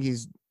 I think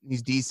he's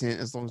decent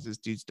as long as his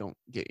dudes don't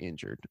get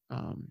injured.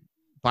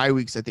 Bye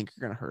weeks I think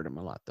are gonna hurt him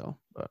a lot though.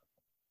 But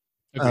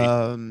Agreed.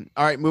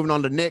 all right, moving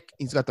on to Nick.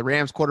 He's got the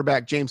Rams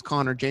quarterback James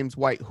Conner, James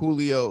White,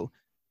 Julio,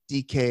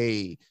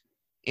 DK,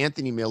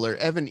 Anthony Miller,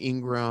 Evan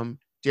Ingram,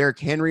 Derrick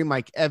Henry,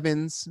 Mike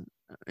Evans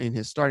in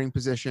his starting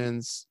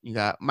positions. You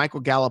got Michael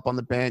Gallup on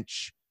the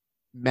bench,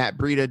 Matt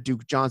Breida,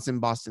 Duke Johnson,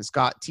 Boston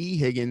Scott, T.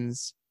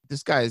 Higgins.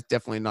 This guy is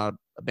definitely not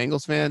a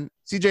Bengals fan.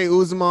 CJ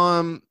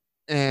Uzomah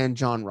and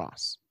John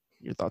Ross.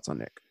 Your thoughts on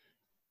Nick?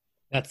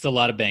 That's a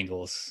lot of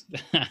Bengals.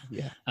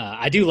 Yeah.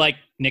 I do like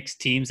Nick's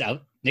team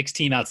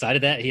outside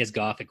of that. He has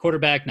Goff at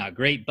quarterback, not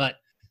great, but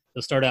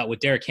they'll start out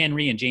with Derrick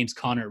Henry and James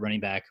Conner at running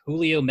back,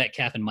 Julio,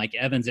 Metcalf, and Mike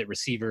Evans at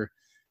receiver,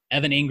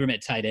 Evan Ingram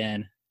at tight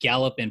end,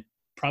 Gallup, and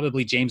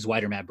probably James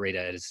White or Matt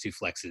Breida at his two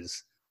flexes.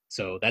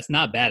 So that's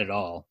not bad at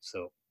all.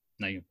 So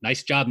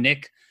nice job,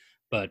 Nick.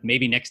 But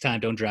maybe next time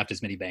don't draft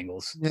as many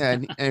Bengals. Yeah,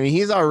 I mean,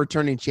 he's our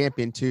returning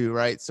champion too,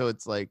 right? So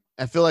it's like,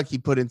 I feel like he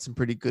put in some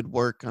pretty good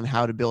work on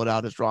how to build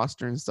out his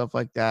roster and stuff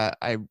like that.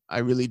 I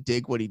really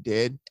dig what he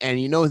did. And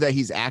you know that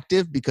he's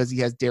active because he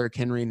has Derrick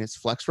Henry in his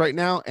flex right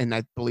now. And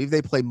I believe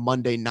they play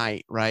Monday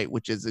night, right?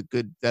 Which is a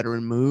good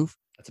veteran move.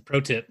 That's a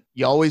pro tip.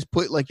 You always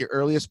put like your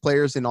earliest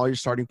players in all your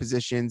starting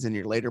positions and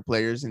your later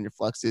players in your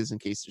flexes in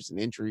case there's an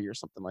injury or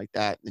something like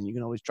that. Then you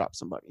can always drop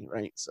somebody,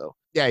 right? So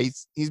yeah,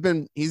 he's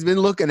been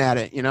looking at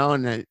it,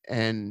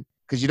 and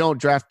because you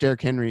don't draft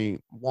Derrick Henry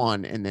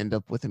 1 and end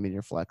up with him in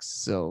your flex.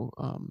 So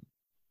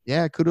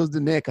yeah, kudos to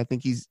Nick. I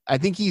think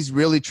he's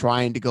really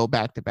trying to go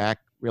back to back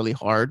really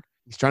hard.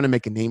 He's trying to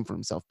make a name for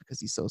himself because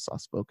he's so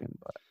soft spoken,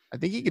 but I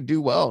think he could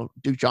do well.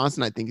 Duke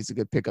Johnson, I think, is a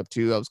good pickup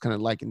too. I was kind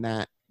of liking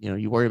that.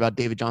 You worry about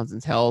David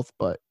Johnson's health,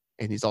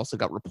 and he's also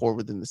got rapport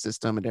within the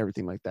system and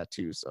everything like that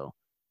too. So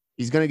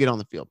he's going to get on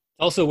the field.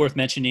 Also worth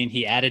mentioning,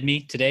 he added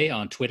me today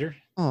on Twitter.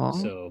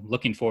 Aww. So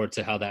looking forward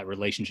to how that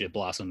relationship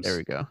blossoms. There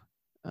we go.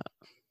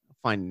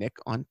 Find Nick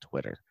on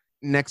Twitter.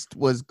 Next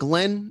was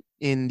Glenn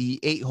in the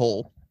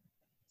 8-hole.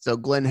 So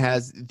Glenn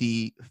has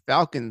the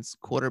Falcons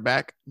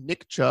quarterback,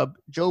 Nick Chubb,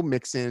 Joe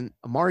Mixon,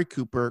 Amari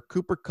Cooper,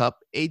 Cooper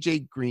Kupp,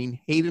 AJ Green,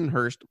 Hayden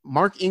Hurst,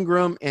 Mark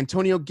Ingram,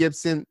 Antonio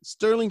Gibson,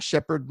 Sterling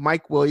Shepard,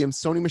 Mike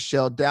Williams, Sony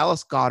Michel,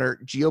 Dallas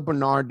Goedert, Gio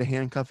Bernard to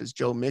handcuff is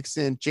Joe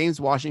Mixon, James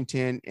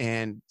Washington,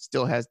 and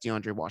still has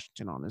DeAndre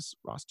Washington on his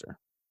roster,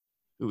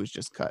 who was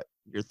just cut.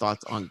 Your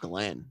thoughts on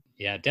Glenn?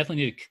 Yeah,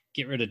 definitely need to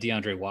get rid of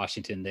DeAndre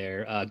Washington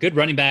there. Good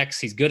running backs.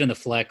 He's good in the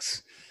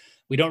flex.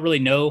 We don't really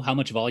know how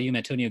much volume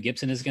Antonio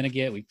Gibson is going to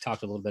get. We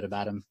talked a little bit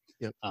about him.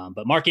 Yep.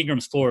 But Mark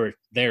Ingram's floor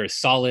there is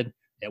solid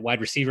at wide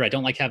receiver. I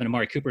don't like having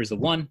Amari Cooper as the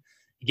one.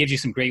 He gives you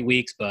some great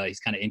weeks, but he's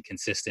kind of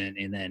inconsistent.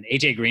 And then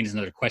AJ Green is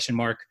another question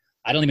mark.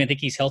 I don't even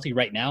think he's healthy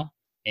right now,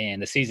 and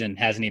the season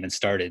hasn't even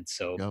started.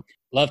 So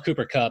Love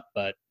Cooper Kupp,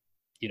 but,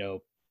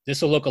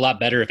 this will look a lot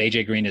better if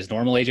AJ Green is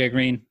normal AJ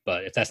Green.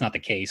 But if that's not the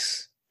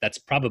case, that's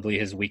probably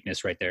his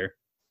weakness right there.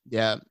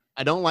 Yeah.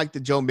 I don't like the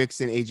Joe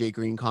Mixon, AJ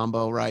Green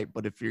combo, right?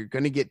 But if you're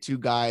going to get two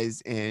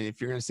guys and if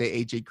you're going to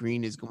say AJ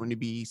Green is going to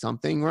be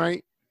something,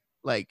 right?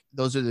 Like,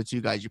 those are the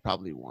two guys you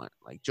probably want.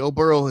 Like, Joe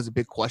Burrow is a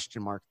big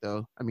question mark,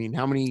 though. I mean,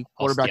 how many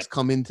quarterbacks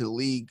come into the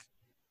league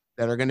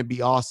that are going to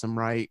be awesome,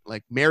 right?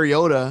 Like,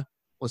 Mariota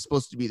was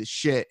supposed to be the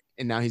shit,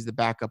 and now he's the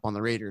backup on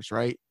the Raiders,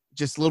 right?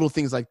 Just little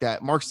things like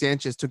that. Mark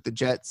Sanchez took the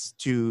Jets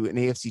to an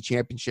AFC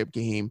championship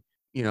game,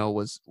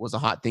 was a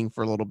hot thing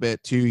for a little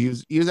bit,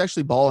 too. He was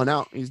actually balling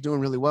out. He's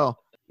doing really well.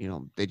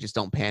 They just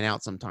don't pan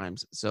out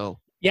sometimes. So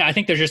yeah, I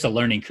think there's just a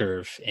learning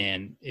curve,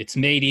 and it's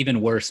made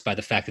even worse by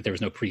the fact that there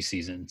was no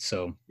preseason.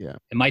 So yeah,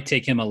 it might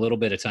take him a little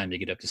bit of time to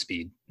get up to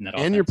speed.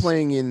 And you're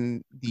playing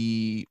in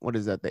the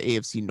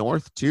AFC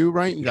North too,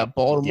 right? You got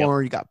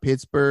Baltimore, you got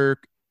Pittsburgh,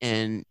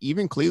 and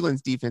even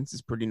Cleveland's defense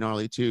is pretty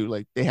gnarly too.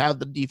 Like, they have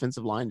the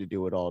defensive line to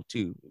do it all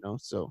too,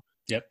 So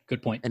yep,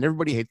 good point. And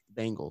everybody hates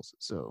the Bengals,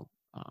 so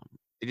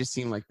they just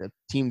seem like the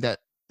team that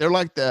they're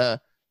like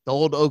the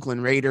old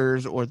Oakland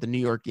Raiders or the New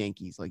York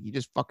Yankees. Like, you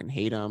just fucking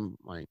hate them.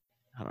 Like,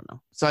 I don't know.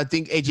 So I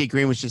think AJ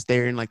Green was just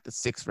there in like the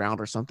 6th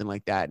round or something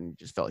like that, and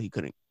just felt he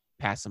couldn't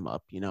pass him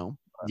up,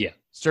 Yeah.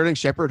 Sterling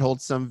Shepard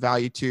holds some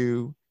value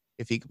too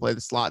if he can play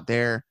the slot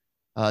there.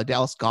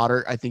 Dallas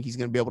Goedert, I think he's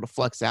going to be able to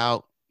flex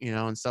out,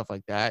 and stuff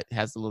like that.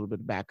 Has a little bit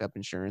of backup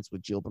insurance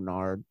with Gio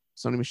Bernard.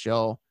 Sony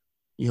Michel,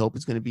 you hope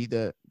it's going to be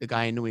the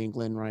guy in New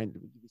England, right? To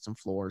give you some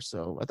floors.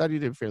 So I thought he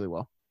did fairly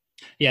well.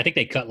 Yeah, I think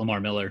they cut Lamar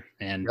Miller,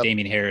 and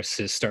Damian Harris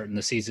is starting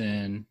the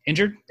season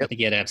injured. I think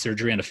he had to have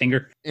surgery on a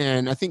finger.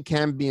 And I think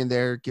Cam being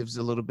there gives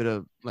a little bit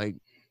of, like,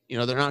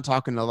 they're not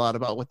talking a lot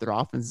about what their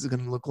offense is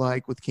going to look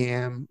like with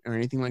Cam or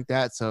anything like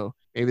that. So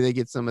maybe they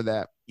get some of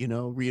that,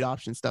 read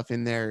option stuff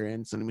in there,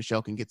 and Sonny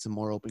Michel can get some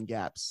more open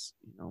gaps,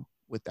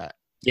 with that.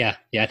 Yeah,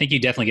 I think you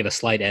definitely give a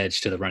slight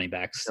edge to the running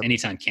backs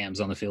anytime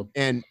Cam's on the field.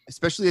 And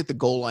especially at the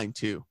goal line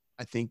too.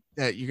 I think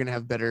that you're going to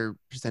have better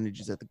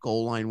percentages at the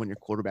goal line when your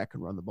quarterback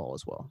can run the ball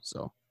as well.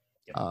 So,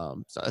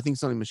 so I think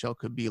Sonny Michel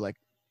could be like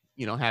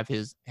have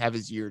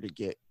his year to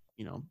get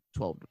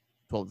 12 to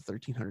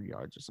 1,300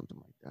 yards or something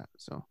like that.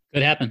 So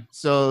could happen.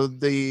 So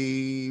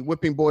the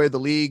whipping boy of the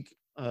league,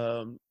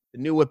 the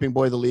new whipping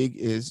boy of the league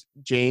is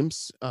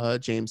James.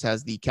 James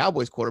has the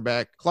Cowboys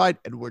quarterback, Clyde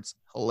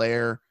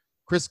Edwards-Helaire,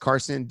 Chris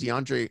Carson,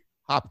 DeAndre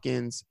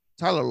Hopkins,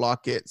 Tyler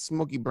Lockett,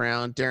 Smokey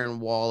Brown, Darren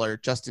Waller,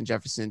 Justin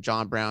Jefferson,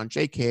 John Brown,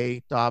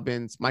 J.K.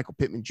 Dobbins, Michael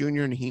Pittman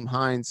Jr., Naheem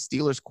Hines,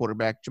 Steelers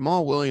quarterback,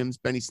 Jamal Williams,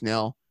 Benny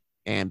Snell,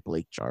 and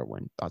Blake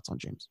Jarwin. Thoughts on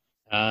James?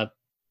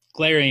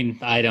 Glaring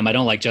item. I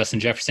don't like Justin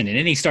Jefferson in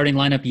any starting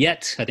lineup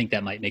yet. I think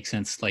that might make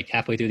sense like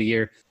halfway through the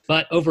year.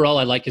 But overall,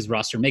 I like his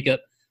roster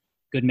makeup.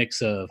 Good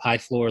mix of high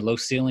floor, low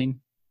ceiling,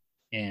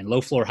 and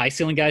low floor, high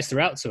ceiling guys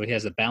throughout. So he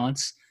has a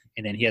balance,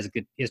 and then he has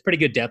pretty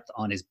good depth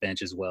on his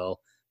bench as well.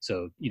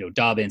 So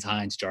Dobbins,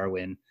 Hines,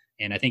 Jarwin,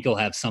 and I think he'll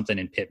have something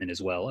in Pittman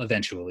as well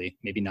eventually.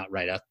 Maybe not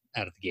right out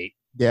of the gate.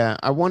 Yeah,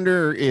 I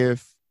wonder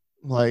if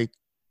like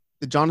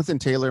the Jonathan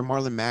Taylor,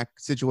 Marlon Mack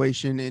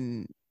situation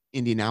in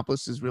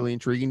Indianapolis is really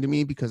intriguing to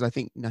me because I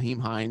think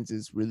Naheem Hines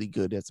is really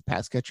good as a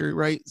pass catcher,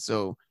 right?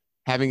 So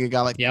having a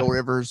guy like Phil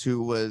Rivers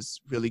who was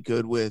really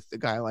good with a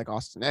guy like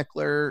Austin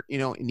Eckler,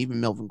 and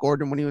even Melvin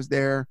Gordon when he was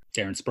there.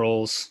 Darren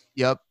Sproles.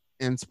 Yep.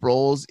 And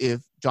Sproles,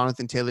 if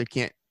Jonathan Taylor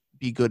can't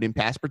be good in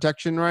pass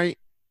protection, right,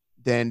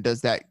 then does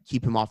that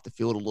keep him off the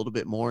field a little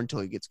bit more until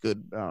he gets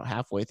good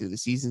halfway through the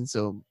season?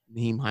 So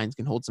Naheem Hines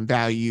can hold some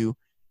value.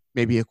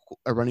 Maybe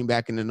a running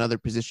back in another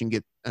position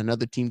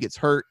another team gets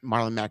hurt,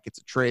 Marlon Mack gets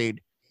a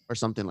trade or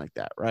something like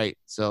that, right?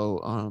 So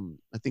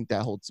I think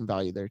that holds some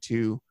value there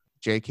too.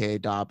 J.K.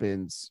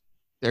 Dobbins,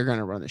 they're going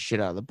to run the shit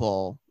out of the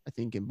ball, I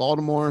think, in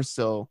Baltimore.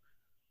 So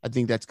I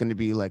think that's going to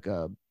be like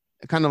a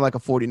kind of like a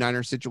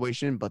 49er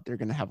situation, but they're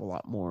going to have a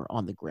lot more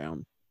on the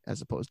ground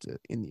as opposed to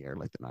in the air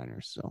like the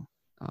Niners. So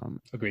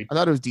agreed. I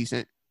thought it was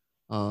decent.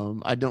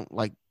 I don't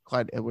like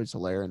Clyde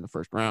Edwards-Helaire in the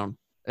first round.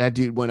 That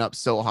dude went up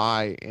so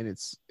high, and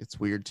it's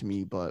weird to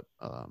me, but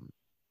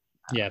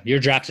yeah, you're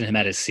drafting him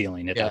at his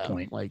ceiling at that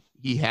point. Like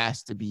he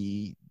has to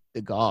be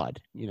the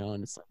god,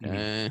 and it's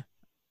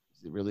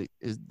like,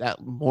 is that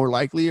more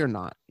likely or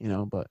not?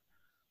 But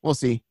we'll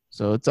see.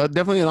 So it's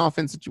definitely an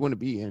offense that you want to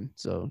be in.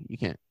 So you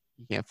can't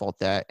fault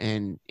that.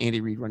 And Andy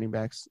Reid running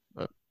backs,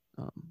 but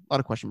a lot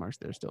of question marks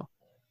there still.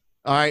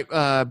 All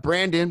right,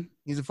 Brandon,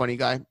 he's a funny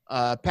guy.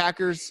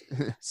 Packers,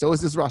 so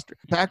is this roster.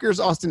 Packers,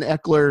 Austin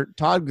Eckler,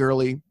 Todd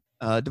Gurley,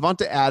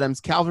 Devonta Adams,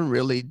 Calvin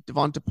Ridley,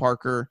 Devonta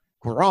Parker,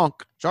 Gronk,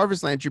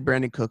 Jarvis Landry,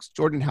 Brandon Cooks,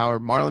 Jordan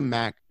Howard, Marlon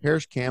Mack,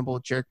 Parrish Campbell,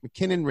 Jerick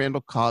McKinnon,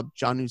 Randall Cobb,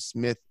 Jonnu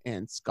Smith,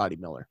 and Scotty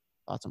Miller.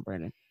 Thoughts on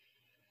Brandon?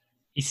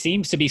 He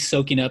seems to be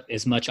soaking up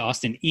as much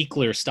Austin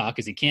Eckler stock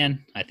as he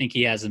can. I think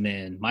he has him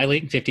in my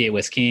league, 58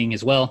 West King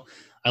as well.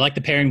 I like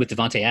the pairing with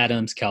Devonta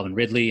Adams, Calvin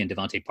Ridley, and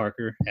Devontae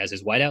Parker as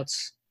his wideouts.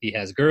 He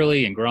has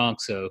Gurley and Gronk,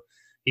 so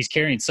he's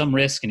carrying some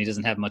risk, and he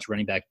doesn't have much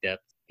running back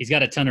depth. He's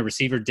got a ton of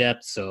receiver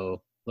depth,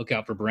 so look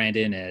out for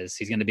Brandon as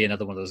he's going to be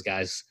another one of those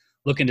guys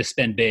looking to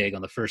spend big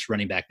on the first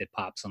running back that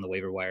pops on the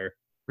waiver wire.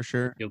 For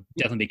sure. You'll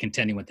definitely be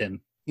contending with him.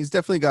 He's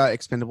definitely got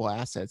expendable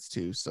assets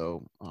too,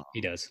 so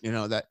he does.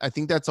 That I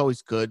think that's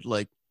always good.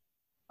 Like,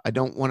 I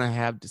don't want to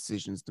have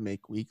decisions to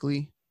make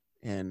weekly,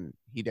 and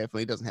he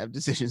definitely doesn't have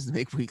decisions to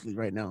make weekly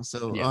right now.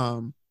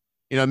 So,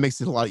 it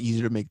makes it a lot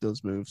easier to make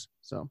those moves.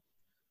 So,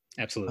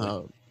 absolutely.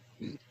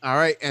 All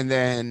right, and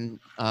then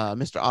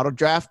Mr. Auto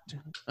Draft,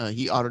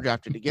 he auto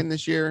drafted again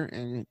this year,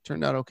 and it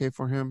turned out okay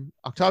for him.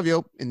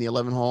 Octavio in the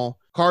 11 hole.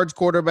 Cards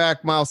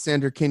quarterback, Miles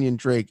Sanders, Kenyon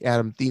Drake,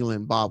 Adam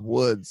Thielen, Bob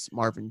Woods,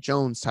 Marvin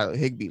Jones, Tyler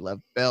Higbee,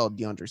 Lev Bell,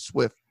 DeAndre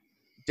Swift,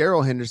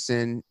 Darrell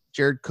Henderson,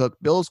 Jared Cook,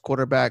 Bills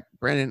quarterback,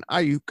 Brandon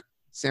Ayuk,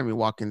 Sammy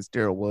Watkins,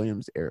 Darrell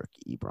Williams, Eric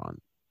Ebron.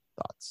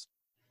 Thoughts?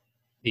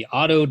 The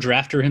auto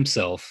drafter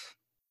himself.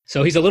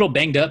 So he's a little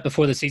banged up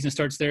before the season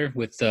starts there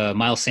with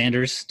Miles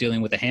Sanders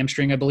dealing with a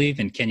hamstring, I believe,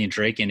 and Kenyon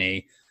Drake in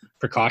a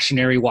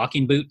precautionary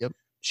walking boot. Yep.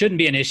 Shouldn't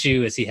be an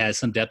issue as he has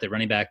some depth at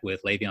running back with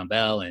Le'Veon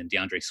Bell and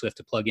DeAndre Swift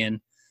to plug in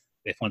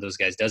if one of those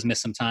guys does miss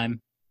some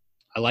time.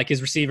 I like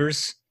his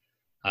receivers.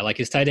 I like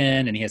his tight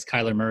end, and he has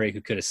Kyler Murray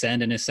who could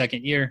ascend in his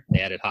second year.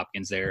 They added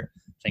Hopkins there.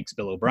 Thanks,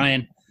 Bill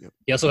O'Brien. Yep.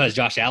 He also has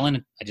Josh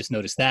Allen. I just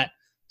noticed that.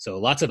 So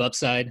lots of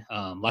upside,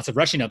 lots of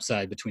rushing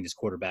upside between his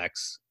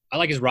quarterbacks. I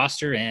like his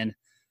roster, and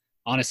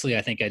honestly,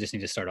 I think I just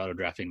need to start auto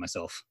drafting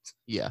myself.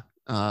 Yeah.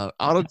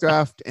 Auto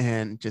draft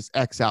and just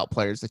X out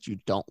players that you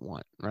don't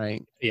want,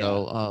 right? Yeah.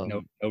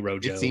 So, no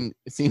Rojo. It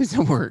seems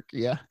to work.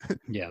 Yeah.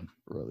 Yeah.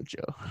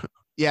 Rojo.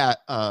 Yeah.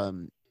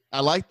 I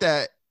like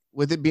that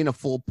with it being a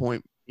full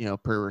point,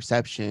 per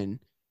reception.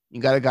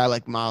 You got a guy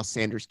like Miles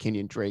Sanders,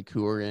 Kenyon Drake,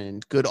 who are in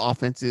good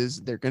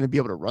offenses. They're going to be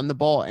able to run the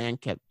ball and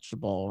catch the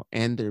ball,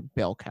 and they're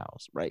bell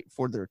cows, right,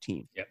 for their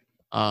team. Yep.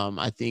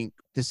 I think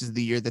this is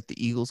the year that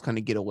the Eagles kind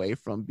of get away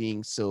from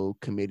being so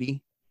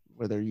committee,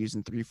 where they're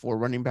using 3-4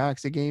 running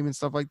backs a game and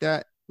stuff like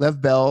that. Lev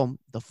Bell,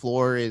 the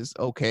floor is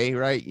okay,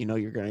 right?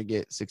 You're going to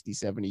get 60,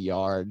 70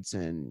 yards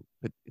and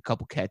a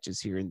couple catches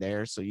here and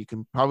there. So you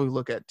can probably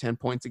look at 10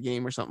 points a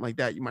game or something like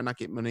that. You might not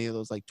get many of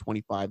those like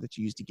 25 that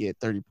you used to get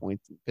 30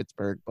 points in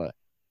Pittsburgh. But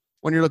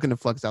when you're looking to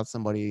flex out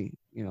somebody,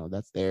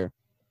 that's there.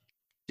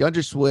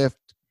 DeAndre Swift,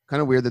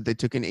 kind of weird that they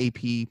took an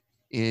AP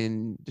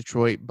in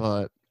Detroit,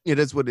 but it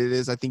is what it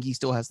is. I think he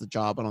still has the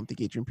job. I don't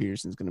think Adrian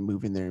Peterson's going to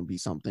move in there and be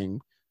something.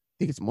 I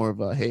think it's more of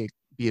a, hey,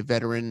 be a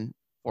veteran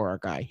for our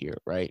guy here,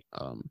 right?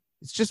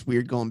 It's just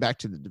weird going back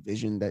to the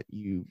division that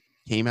you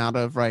came out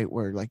of, right,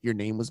 where like your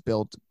name was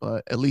built,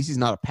 but at least he's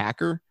not a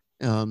Packer.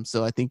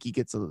 So I think he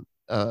gets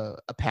a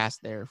pass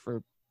there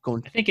for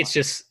going. I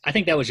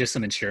think that was just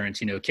some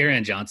insurance. You know,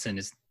 Kerryon Johnson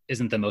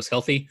isn't the most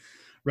healthy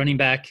running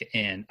back,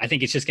 and I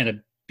think it's just going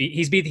to be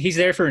he's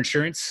there for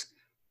insurance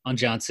on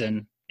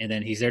Johnson, and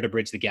then he's there to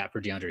bridge the gap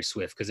for DeAndre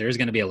Swift because there is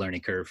going to be a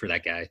learning curve for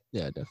that guy.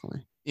 Yeah,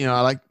 definitely. You know,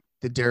 I like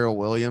the Darrell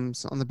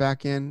Williams on the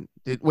back end.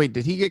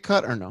 Did he get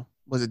cut or no?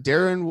 Was it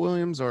Darren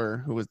Williams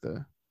or who was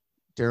the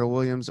Darrell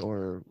Williams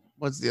or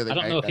what's the other guy? I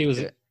don't know if he was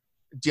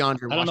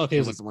DeAndre. I don't know if he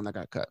was the one that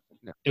got cut.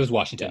 No. It was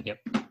Washington. Yeah.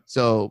 Yep.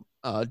 So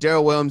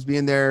Darrell Williams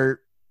being there,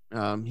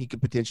 he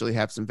could potentially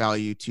have some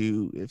value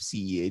too if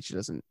CEH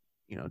doesn't,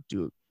 you know,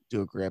 do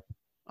a grip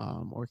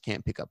or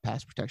can't pick up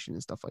pass protection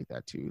and stuff like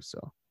that too. So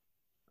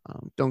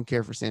don't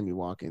care for Sammy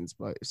Watkins,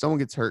 but if someone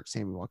gets hurt,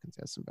 Sammy Watkins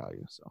has some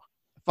value. So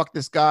fuck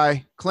this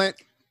guy. Clint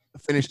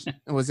finished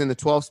and was in the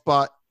 12th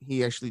spot.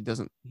 He actually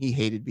he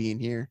hated being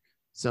here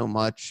so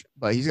much,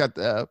 but he's got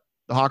the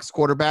Hawks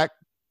quarterback.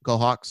 Go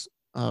Hawks.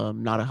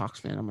 Not a Hawks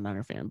fan. I'm a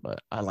Niner fan, but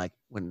I like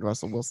when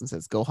Russell Wilson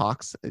says "Go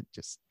Hawks." It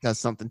just does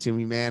something to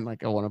me, man.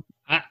 Like I want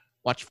to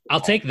watch football.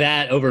 I'll take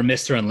that over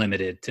Mr.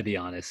 Unlimited, to be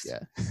honest.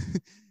 Yeah,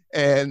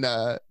 and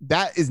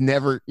that is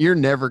you're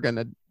never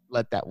gonna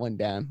let that one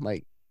down.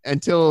 Like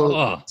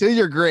until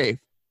your grave.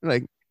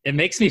 Like it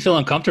makes me feel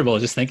uncomfortable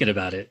just thinking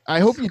about it.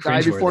 I hope you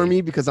die before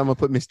me because I'm gonna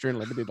put Mr.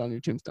 Unlimited on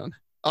your tombstone.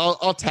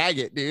 I'll tag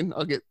it, dude.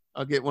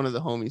 I'll get one of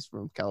the homies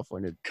from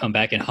California. Come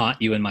back and haunt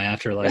you in my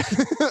afterlife.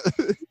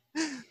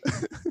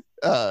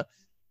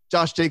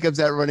 Josh Jacobs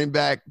at running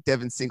back,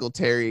 Devin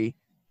Singletary,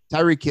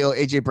 Tyreek Hill,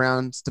 AJ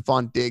Brown,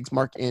 Stephon Diggs,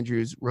 Mark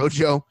Andrews,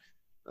 Rojo,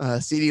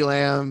 CeeDee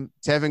Lamb,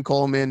 Tevin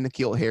Coleman,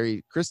 N'Keal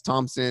Harry, Chris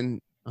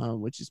Thompson,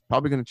 which is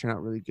probably going to turn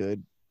out really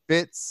good.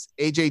 Fitz,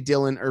 AJ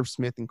Dillon, Irv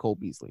Smith, and Cole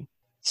Beasley.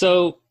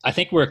 So I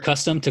think we're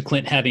accustomed to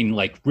Clint having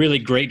like really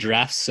great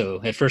drafts. So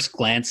at first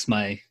glance,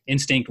 my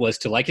instinct was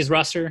to like his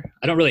roster.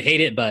 I don't really hate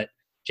it, but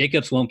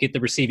Jacobs won't get the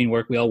receiving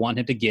work we all want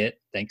him to get.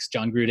 Thanks,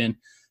 John Gruden.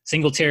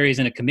 Singletary is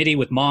in a committee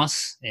with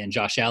Moss, and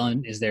Josh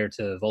Allen is there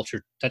to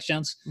vulture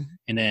touchdowns. Mm-hmm.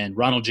 And then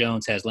Ronald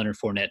Jones has Leonard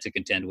Fournette to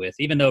contend with.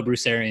 Even though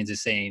Bruce Arians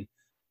is saying,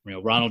 you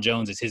know, Ronald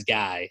Jones is his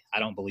guy, I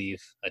don't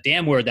believe a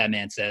damn word that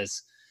man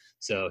says.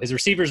 So his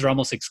receivers are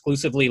almost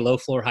exclusively low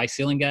floor, high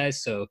ceiling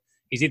guys. So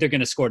he's either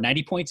going to score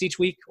 90 points each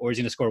week or he's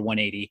going to score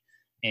 180.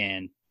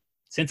 And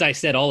since I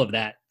said all of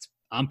that,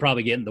 I'm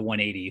probably getting the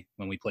 180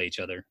 when we play each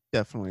other.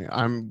 Definitely.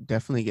 I'm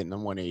definitely getting the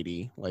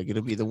 180. Like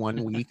it'll be the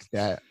 1 week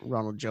that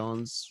Ronald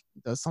Jones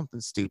does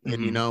something stupid,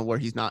 you know, where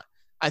he's not.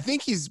 I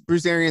think he's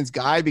Bruce Arians'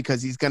 guy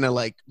because he's going to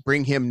like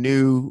bring him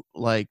new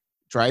like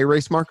dry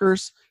erase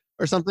markers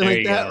or something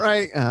like that,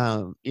 right?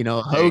 You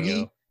know,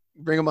 hoagie,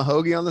 bring him a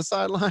hoagie on the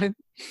sideline.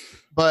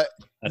 But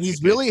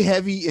he's really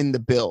heavy in the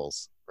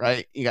Bills,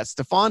 right? You got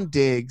Stephon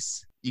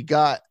Diggs, you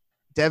got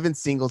Devin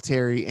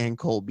Singletary and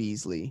Cole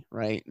Beasley,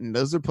 right? And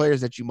those are players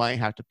that you might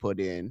have to put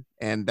in,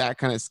 and that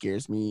kind of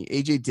scares me.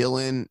 AJ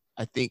Dillon,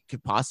 I think,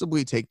 could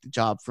possibly take the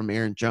job from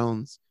Aaron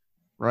Jones,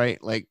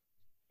 right? Like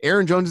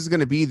Aaron Jones is going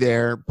to be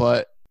there,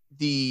 but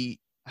the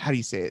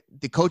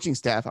coaching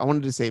staff, I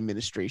wanted to say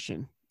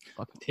administration.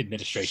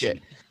 Administration.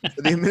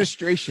 The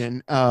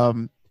administration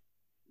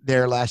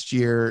there last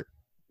year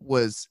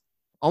was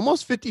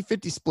almost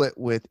 50-50 split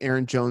with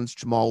Aaron Jones,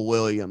 Jamal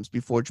Williams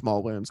before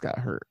Jamal Williams got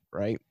hurt,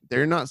 right?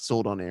 They're not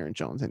sold on Aaron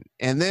Jones.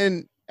 And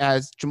then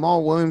as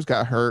Jamal Williams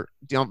got hurt,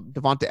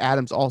 Devonta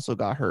Adams also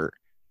got hurt.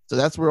 So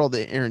that's where all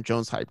the Aaron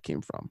Jones hype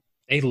came from.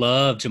 They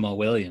love Jamal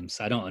Williams.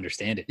 I don't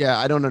understand it. Yeah,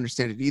 I don't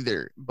understand it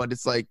either. But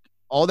it's like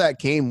all that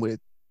came with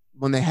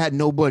when they had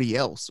nobody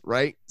else,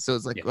 right? So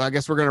it's like, well, I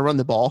guess we're going to run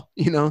the ball,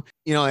 you know,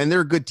 and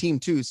they're a good team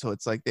too. So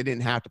it's like they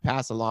didn't have to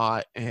pass a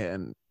lot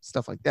and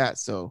stuff like that.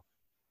 So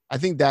I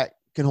think that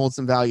can hold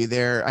some value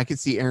there. I could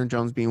see Aaron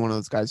Jones being one of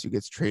those guys who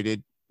gets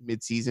traded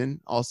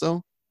mid-season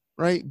also,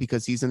 right?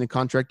 Because he's in a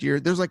contract year.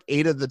 There's like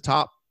 8 of the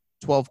top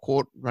 12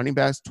 running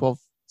backs,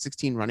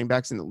 16 running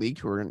backs in the league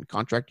who are in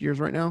contract years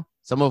right now.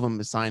 Some of them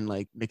have signed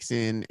like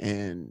Mixon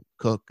and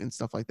Cook and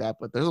stuff like that.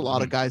 But there's a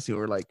lot of guys who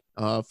are like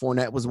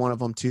Fournette was one of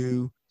them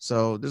too.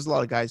 So there's a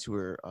lot of guys who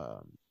are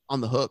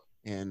on the hook.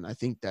 And I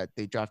think that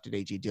they drafted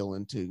A.J.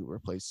 Dillon to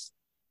replace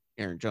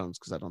Aaron Jones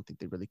because I don't think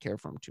they really care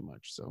for him too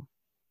much. So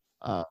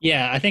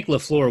I think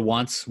LaFleur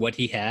wants what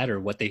he had or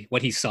what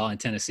he saw in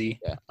Tennessee.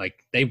 Yeah.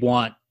 Like they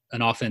want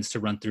an offense to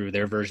run through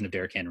their version of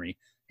Derrick Henry.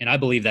 And I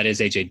believe that is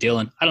A.J.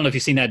 Dillon. I don't know if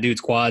you've seen that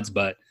dude's quads,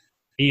 but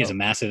he is a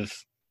massive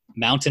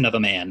mountain of a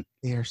man.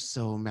 They are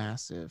so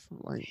massive.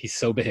 Like he's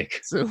so big.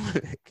 So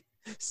big.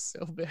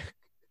 So big.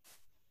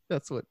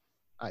 That's what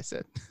I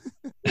said.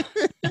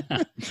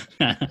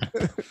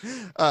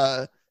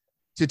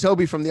 To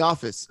Toby from The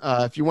Office.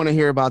 If you want to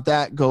hear about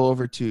that, go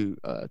over to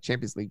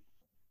Champions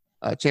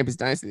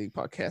Dynasty League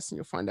podcast, and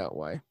you'll find out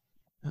why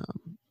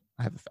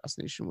I have a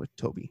fascination with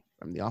Toby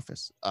from The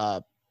Office.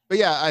 But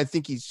yeah, I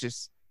think he's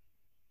just,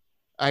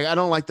 I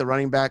don't like the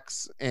running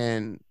backs,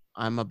 and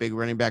I'm a big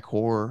running back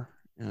whore.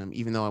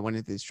 Even though I went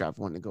into this draft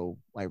wanting to go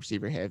wide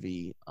receiver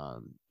heavy,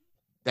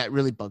 that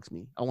really bugs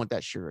me. I want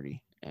that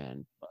surety.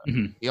 And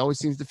he always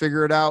seems to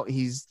figure it out.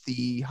 He's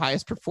the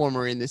highest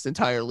performer in this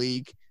entire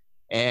league.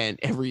 And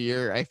every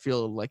year I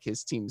feel like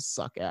his teams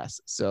suck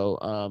ass.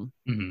 So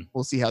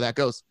we'll see how that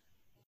goes.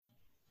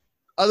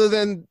 Other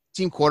than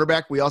team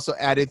quarterback, we also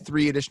added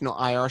 3 additional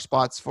IR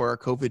spots for our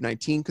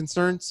COVID-19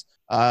 concerns.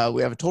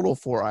 We have a total of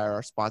 4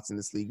 IR spots in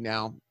this league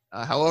now.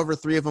 However,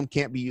 3 of them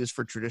can't be used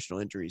for traditional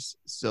injuries.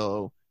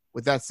 So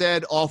with that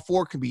said, all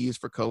 4 can be used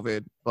for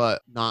COVID,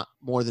 but not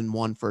more than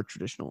 1 for a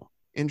traditional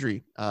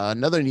injury.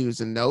 Another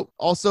news and note,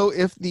 also,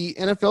 if the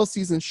NFL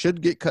season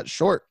should get cut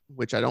short,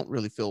 which I don't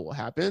really feel will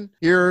happen,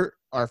 here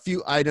are a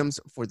few items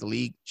for the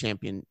league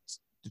champion's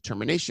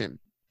determination.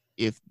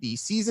 If the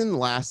season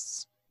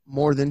lasts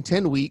more than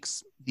 10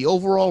 weeks, the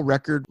overall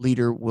record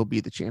leader will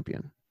be the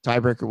champion.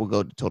 Tiebreaker will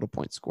go to total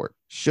points scored.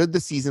 Should the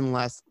season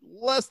last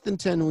less than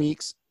 10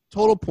 weeks,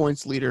 total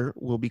points leader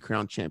will be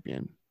crowned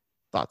champion.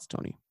 Thoughts,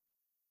 Tony?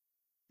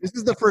 This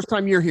is the first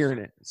time you're hearing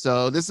it.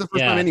 So this is the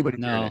first time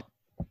anybody's hearing it.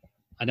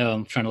 I know.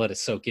 I'm trying to let it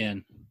soak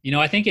in.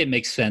 I think it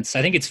makes sense.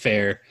 I think it's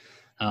fair.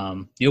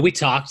 We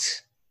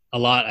talked a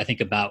lot, I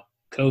think, about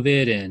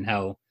COVID and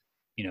how,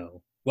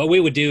 what we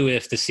would do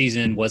if the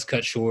season was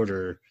cut short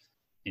or,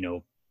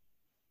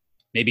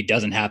 maybe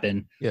doesn't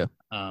happen. Yeah.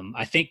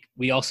 I think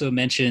we also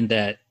mentioned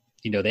that,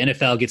 the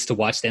NFL gets to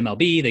watch the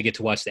MLB, they get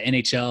to watch the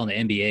NHL and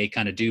the NBA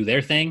kind of do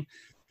their thing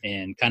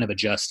and kind of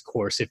adjust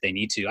course if they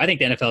need to. I think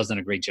the NFL has done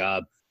a great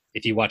job.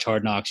 If you watch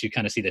Hard Knocks, you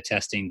kind of see the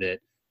testing that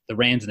the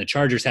Rams and the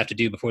Chargers have to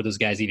do before those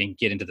guys even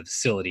get into the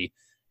facility.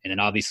 And then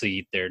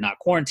obviously they're not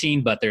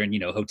quarantined, but they're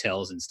in,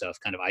 hotels and stuff,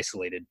 kind of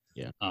isolated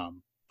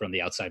from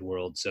the outside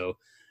world. So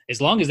as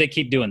long as they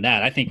keep doing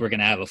that, I think we're going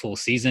to have a full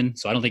season.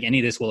 So I don't think any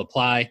of this will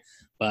apply,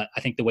 but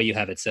I think the way you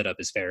have it set up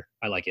is fair.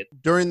 I like it.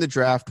 During the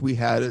draft, we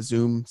had a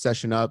Zoom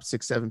session up,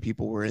 6-7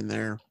 people were in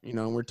there,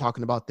 and we're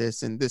talking about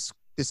this, and this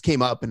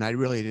came up and I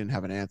really didn't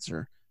have an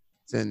answer.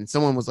 And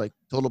someone was like,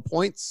 total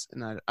points.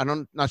 And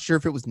I'm not sure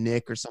if it was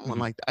Nick or someone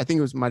like that. I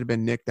think it might've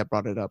been Nick that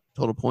brought it up,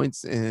 total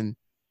points. And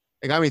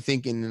it got me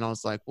thinking, and I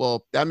was like,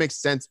 well, that makes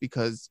sense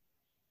because,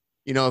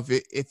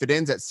 if it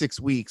ends at 6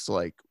 weeks,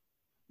 like,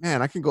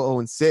 man, I can go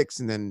 0-6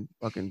 and then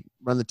fucking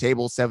run the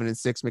table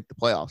 7-6, make the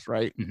playoffs,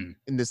 right?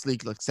 In this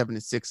league, like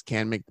 7-6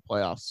 can make the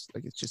playoffs.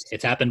 Like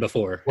it's happened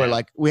before. Where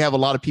like we have a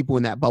lot of people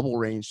in that bubble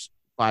range,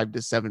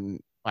 5-7,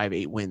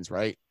 5-8 wins,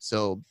 right?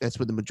 So that's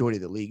where the majority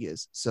of the league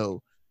is.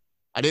 So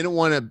I didn't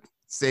want to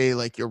say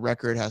like your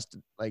record has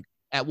to, like,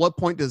 at what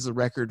point does the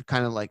record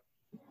kind of like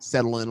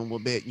settle in a little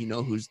bit,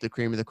 who's the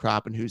cream of the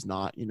crop and who's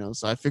not,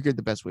 so I figured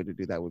the best way to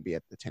do that would be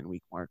at the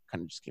 10-week mark.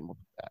 Kind of just came up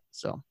with that.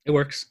 So it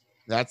works.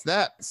 That's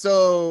that.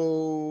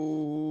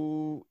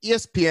 So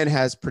ESPN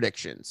has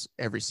predictions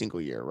every single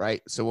year,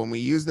 right? So when we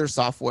use their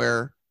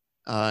software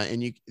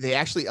and they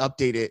actually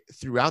update it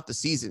throughout the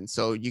season.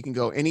 So you can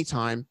go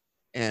anytime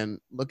and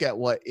look at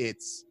what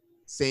it's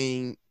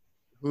saying,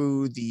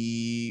 who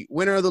the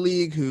winner of the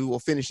league, who will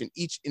finish in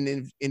each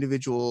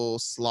individual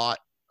slot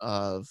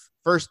of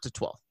 1st to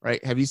 12th,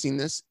 right? Have you seen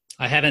this?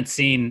 I haven't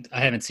seen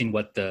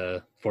what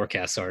the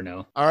forecasts are,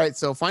 no. All right,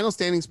 so final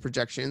standings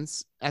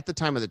projections at the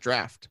time of the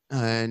draft,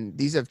 and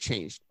these have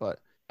changed, but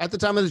at the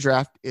time of the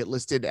draft, it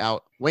listed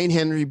out Wayne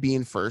Henry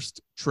being 1st,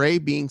 Trey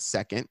being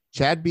 2nd,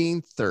 Chad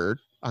being 3rd,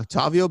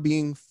 Octavio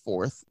being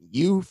 4th,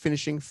 you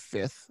finishing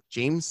 5th,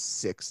 James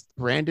 6th,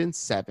 Brandon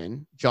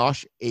 7,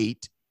 Josh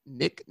 8,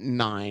 Nick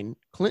 9,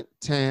 Clint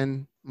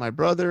 10, my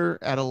brother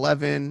at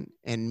 11,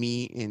 and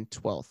me in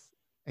 12th.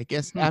 I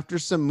guess after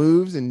some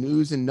moves and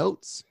news and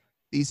notes,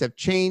 these have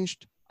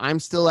changed. I'm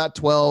still at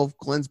 12.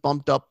 Glenn's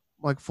bumped up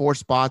like 4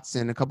 spots,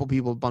 and a couple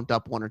people bumped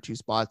up 1 or 2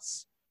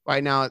 spots.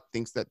 Right now, it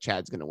thinks that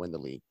Chad's going to win the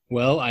league.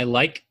 Well, I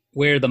like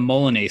where the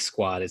Molinet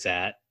squad is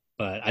at,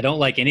 but I don't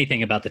like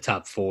anything about the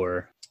top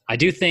 4. I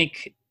do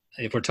think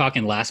if we're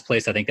talking last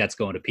place, I think that's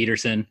going to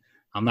Peterson.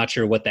 I'm not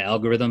sure what the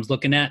algorithm's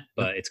looking at,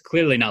 but it's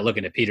clearly not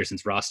looking at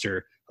Peterson's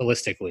roster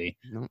holistically.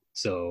 Nope.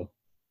 So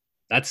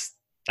that's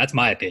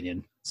my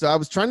opinion. So I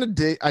was trying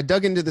to I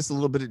dug into this a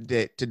little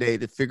bit today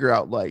to figure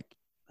out, like,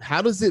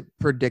 how does it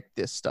predict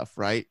this stuff,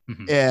 right?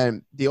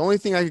 And the only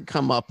thing I could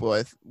come up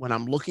with when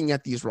I'm looking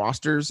at these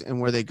rosters and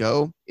where they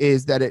go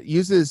is that it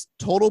uses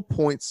total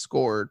points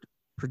scored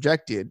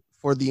projected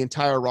for the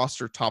entire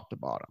roster top to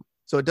bottom.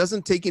 So it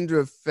doesn't take into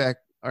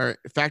effect or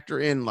factor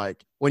in,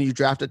 like, when you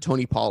draft a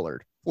Tony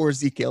Pollard or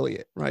Zeke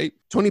Elliott, right?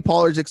 Tony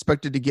Pollard's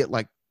expected to get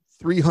like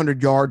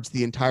 300 yards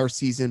the entire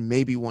season,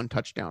 maybe 1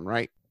 touchdown,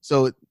 right?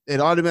 So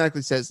it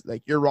automatically says,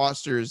 like, your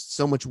roster is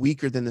so much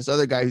weaker than this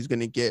other guy who's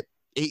going to get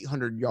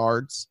 800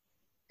 yards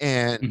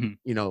and,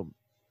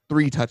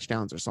 3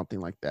 touchdowns or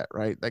something like that,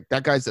 right? Like,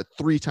 that guy's a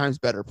 3 times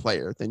better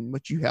player than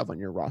what you have on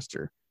your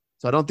roster.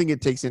 So I don't think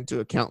it takes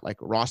into account like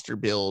roster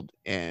build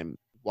and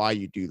why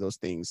you do those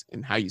things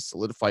and how you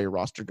solidify your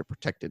roster to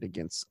protect it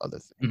against other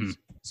things.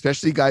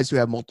 Especially guys who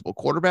have multiple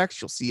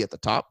quarterbacks, you'll see at the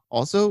top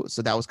also.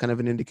 So that was kind of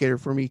an indicator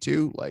for me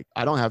too. Like,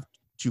 I don't have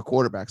 2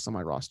 quarterbacks on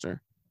my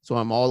roster, so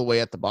I'm all the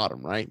way at the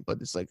bottom, right? But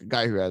it's like a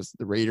guy who has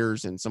the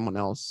Raiders and someone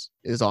else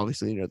is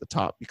obviously near the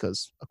top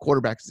because a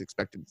quarterback is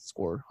expected to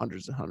score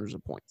hundreds and hundreds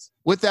of points.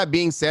 With that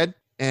being said,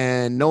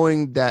 and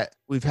knowing that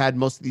we've had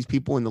most of these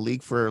people in the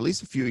league for at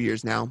least a few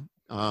years now,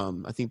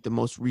 I think the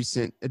most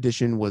recent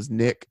addition was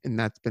Nick, and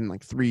that's been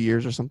like 3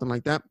 years or something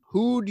like that.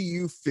 Who do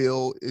you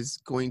feel is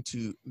going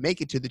to make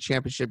it to the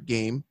championship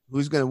game?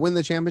 Who's going to win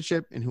the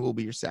championship, and who will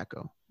be your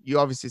Sacco? You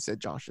obviously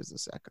said Josh is the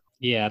Sacco.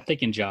 Yeah, I'm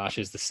thinking Josh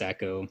is the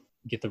Sacco.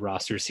 Get the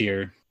rosters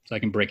here so I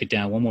can break it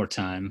down one more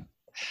time.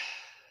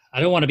 I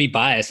don't want to be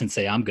biased and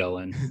say I'm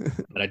going,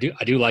 but I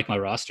do like my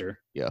roster.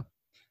 Yeah.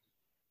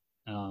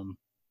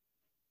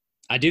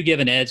 I do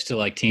give an edge to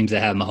like teams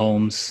that have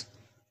Mahomes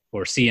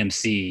or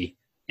CMC,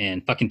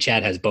 and fucking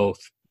Chad has both.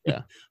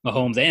 Yeah.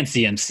 Mahomes and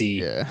CMC.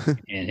 Yeah.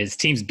 And his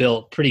team's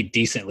built pretty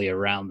decently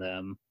around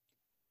them.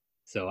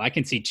 So I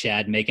can see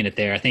Chad making it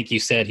there. I think you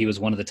said he was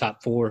one of the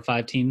top 4 or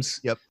 5 teams.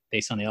 Yep.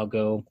 Based on the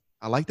algo.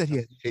 I like that he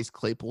has Chase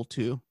Claypool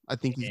too. I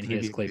think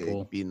he's going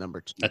to be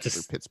number 2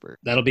 for Pittsburgh.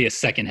 That'll be a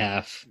second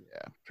half.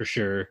 Yeah. For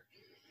sure.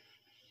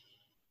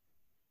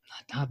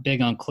 Not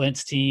big on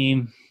Clint's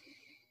team.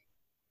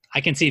 I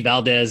can see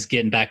Valdez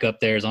getting back up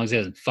there as long as he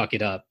doesn't fuck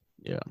it up.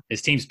 Yeah.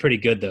 His team's pretty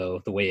good,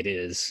 though, the way it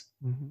is.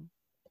 Mm-hmm.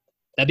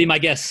 That'd be my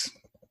guess.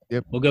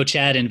 Yep. We'll go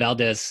Chad and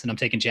Valdez, and I'm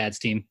taking Chad's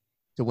team.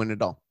 To win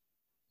it all.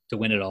 To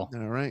win it all.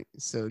 All right.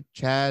 So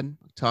Chad,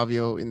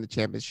 Octavio in the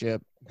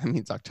championship. That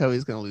means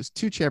Octavio's going to lose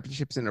 2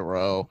 championships in a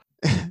row.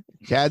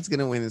 Chad's going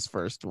to win his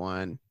first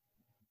one.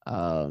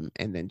 And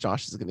then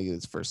Josh is going to get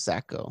his first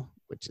Sacco,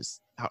 which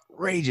is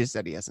outrageous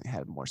that he hasn't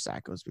had more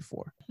Saccos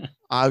before.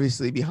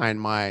 Obviously, behind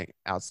my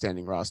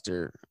outstanding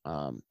roster,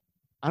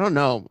 I don't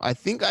know. I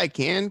think I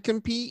can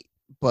compete,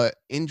 but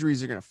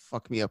injuries are going to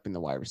fuck me up in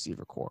the wide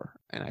receiver core,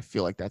 and I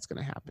feel like that's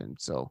going to happen.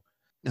 So,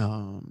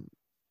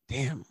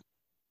 damn.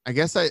 I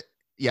guess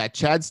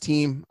Chad's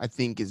team, I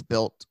think, is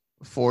built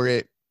for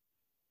it.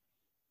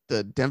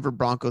 The Denver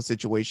Broncos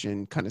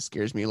situation kind of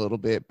scares me a little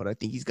bit, but I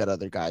think he's got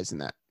other guys in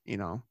that,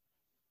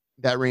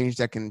 that range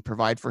that can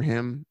provide for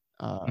him.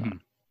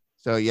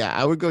 So yeah,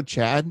 I would go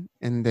Chad,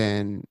 and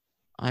then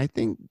I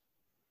think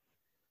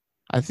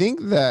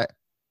that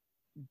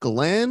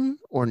Glenn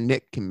or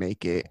Nick can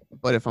make it.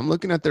 But if I'm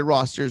looking at their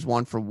rosters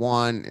 1 for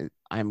 1,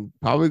 I'm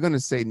probably going to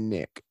say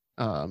Nick.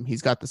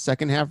 He's got the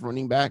second half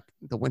running back,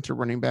 the winter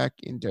running back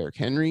in Derrick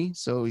Henry,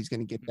 so he's going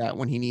to get that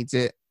when he needs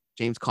it.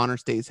 James Conner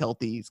stays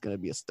healthy, he's going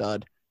to be a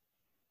stud.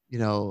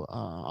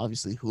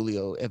 Obviously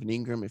Julio, Evan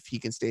Ingram, if he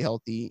can stay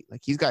healthy,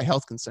 like he's got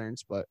health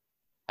concerns, but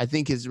I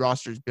think his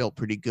roster is built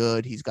pretty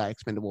good. He's got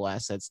expendable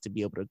assets to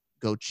be able to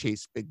go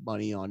chase big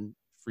money on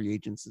free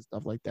agents and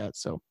stuff like that.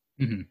 So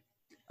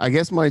I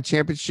guess my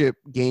championship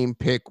game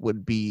pick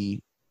would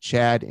be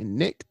Chad and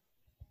Nick.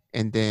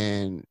 And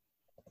then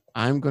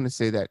I'm going to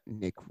say that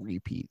Nick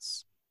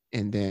repeats.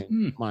 And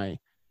then my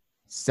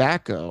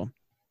Sacco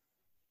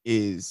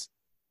is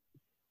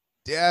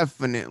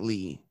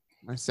definitely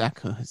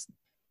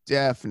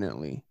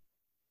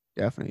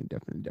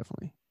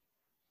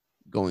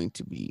going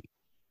to be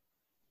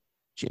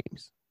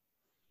James.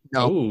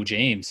 No.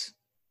 James.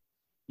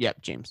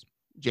 Yep, James.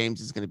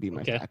 James is going to be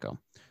my Sacco.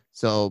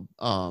 So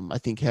I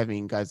think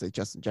having guys like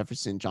Justin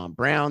Jefferson, John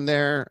Brown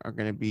there are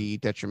going to be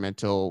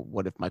detrimental.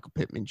 What if Michael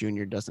Pittman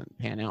Jr. doesn't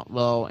pan out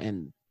well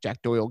and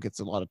Jack Doyle gets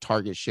a lot of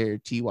target share,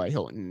 T.Y.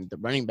 Hilton, the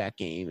running back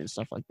game and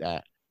stuff like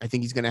that? I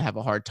think he's going to have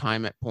a hard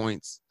time at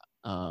points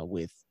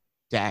with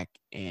Dak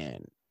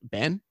and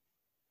Ben,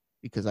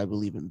 because I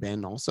believe in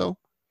Ben also.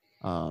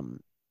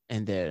 And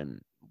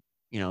then,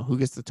 who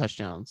gets the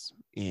touchdowns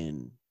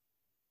in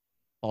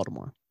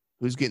Baltimore?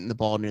 Who's getting the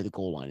ball near the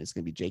goal line? Is it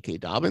going to be J.K.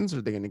 Dobbins, or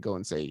are they going to go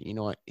and say, you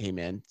know what, hey,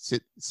 man,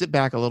 sit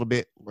back a little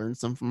bit, learn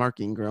some from Mark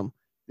Ingram.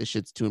 This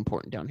shit's too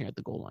important down here at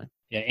the goal line.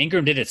 Yeah,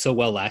 Ingram did it so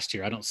well last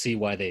year. I don't see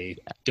why they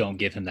don't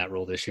give him that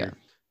role this year.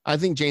 Yeah. I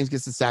think James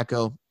gets the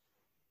Sacco,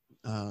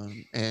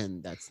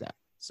 and that's that.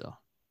 So,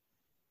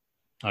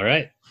 all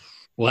right.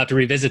 We'll have to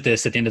revisit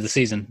this at the end of the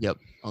season. Yep.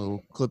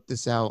 I'll clip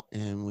this out,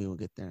 and we will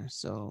get there.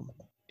 So,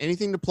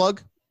 anything to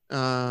plug?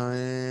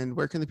 And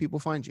where can the people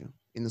find you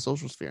in the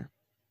social sphere?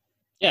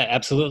 Yeah,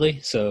 absolutely.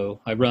 So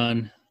I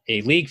run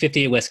a league,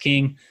 58 West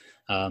King.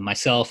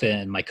 Myself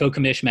and my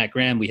co-commish, Matt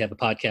Graham, we have a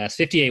podcast,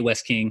 58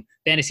 West King,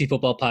 fantasy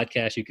football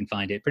podcast. You can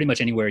find it pretty much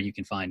anywhere you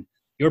can find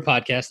your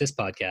podcast, this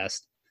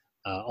podcast.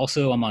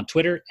 Also, I'm on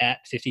Twitter at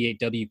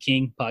 58W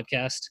King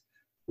Podcast.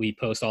 We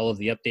post all of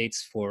the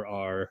updates for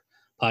our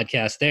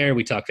podcast there.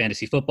 We talk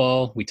fantasy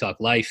football. We talk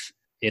life.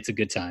 It's a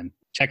good time.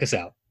 Check us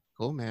out.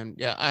 Cool, man.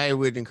 Yeah, I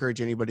would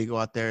encourage anybody to go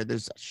out there.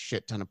 There's a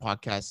shit ton of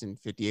podcasts in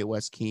 58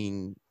 West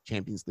King.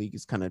 Champions League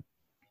is kind of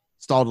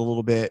stalled a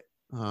little bit,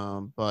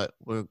 but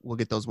we'll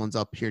get those ones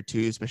up here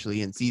too,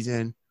 especially in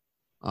season.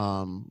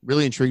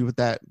 Really intrigued with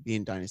that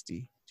being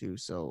Dynasty too.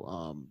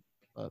 So,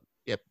 but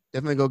yep,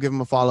 definitely go give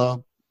them a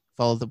follow.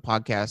 Follow the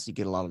podcast. You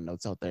get a lot of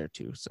notes out there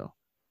too. So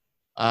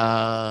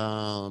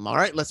All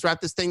right, let's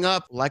wrap this thing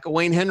up like a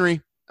Wayne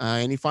Henry.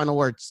 Any final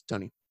words,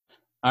 Tony?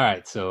 All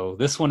right, so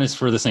this one is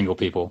for the single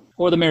people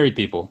or the married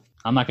people.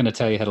 I'm not going to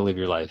tell you how to live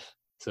your life.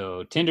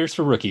 So Tinder's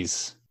for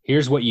rookies.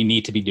 Here's what you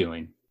need to be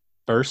doing.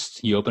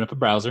 First, you open up a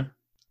browser,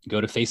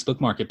 go to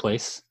Facebook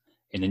Marketplace,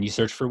 and then you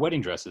search for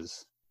wedding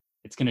dresses.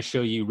 It's going to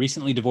show you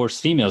recently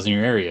divorced females in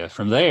your area.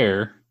 From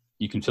there,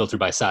 you can filter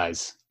by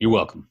size. You're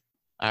welcome.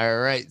 All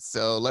right,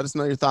 so let us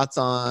know your thoughts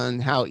on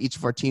how each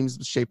of our teams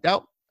was shaped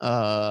out,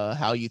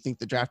 how you think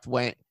the draft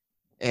went,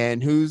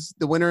 and who's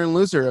the winner and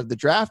loser of the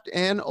draft,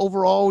 and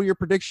overall your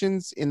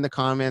predictions in the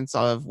comments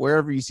of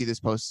wherever you see this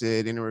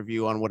posted, in a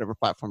review on whatever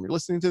platform you're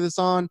listening to this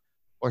on,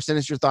 or send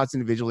us your thoughts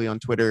individually on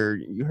Twitter.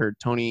 You heard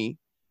Tony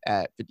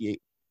at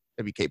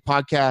 58WK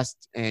Podcast,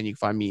 and you can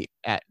find me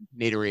at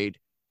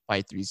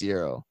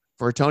Naderade530.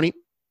 For Tony,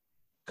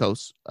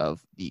 host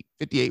of the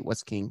 58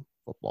 West King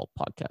Football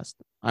Podcast,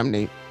 I'm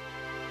Nate.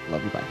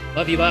 Love you, bye.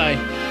 Love you, bye.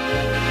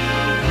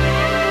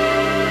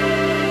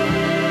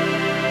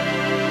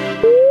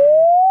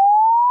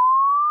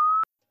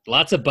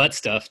 Lots of butt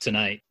stuff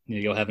tonight.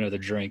 You'll have another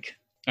drink.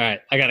 All right,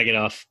 I got to get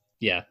off.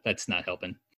 Yeah, that's not helping.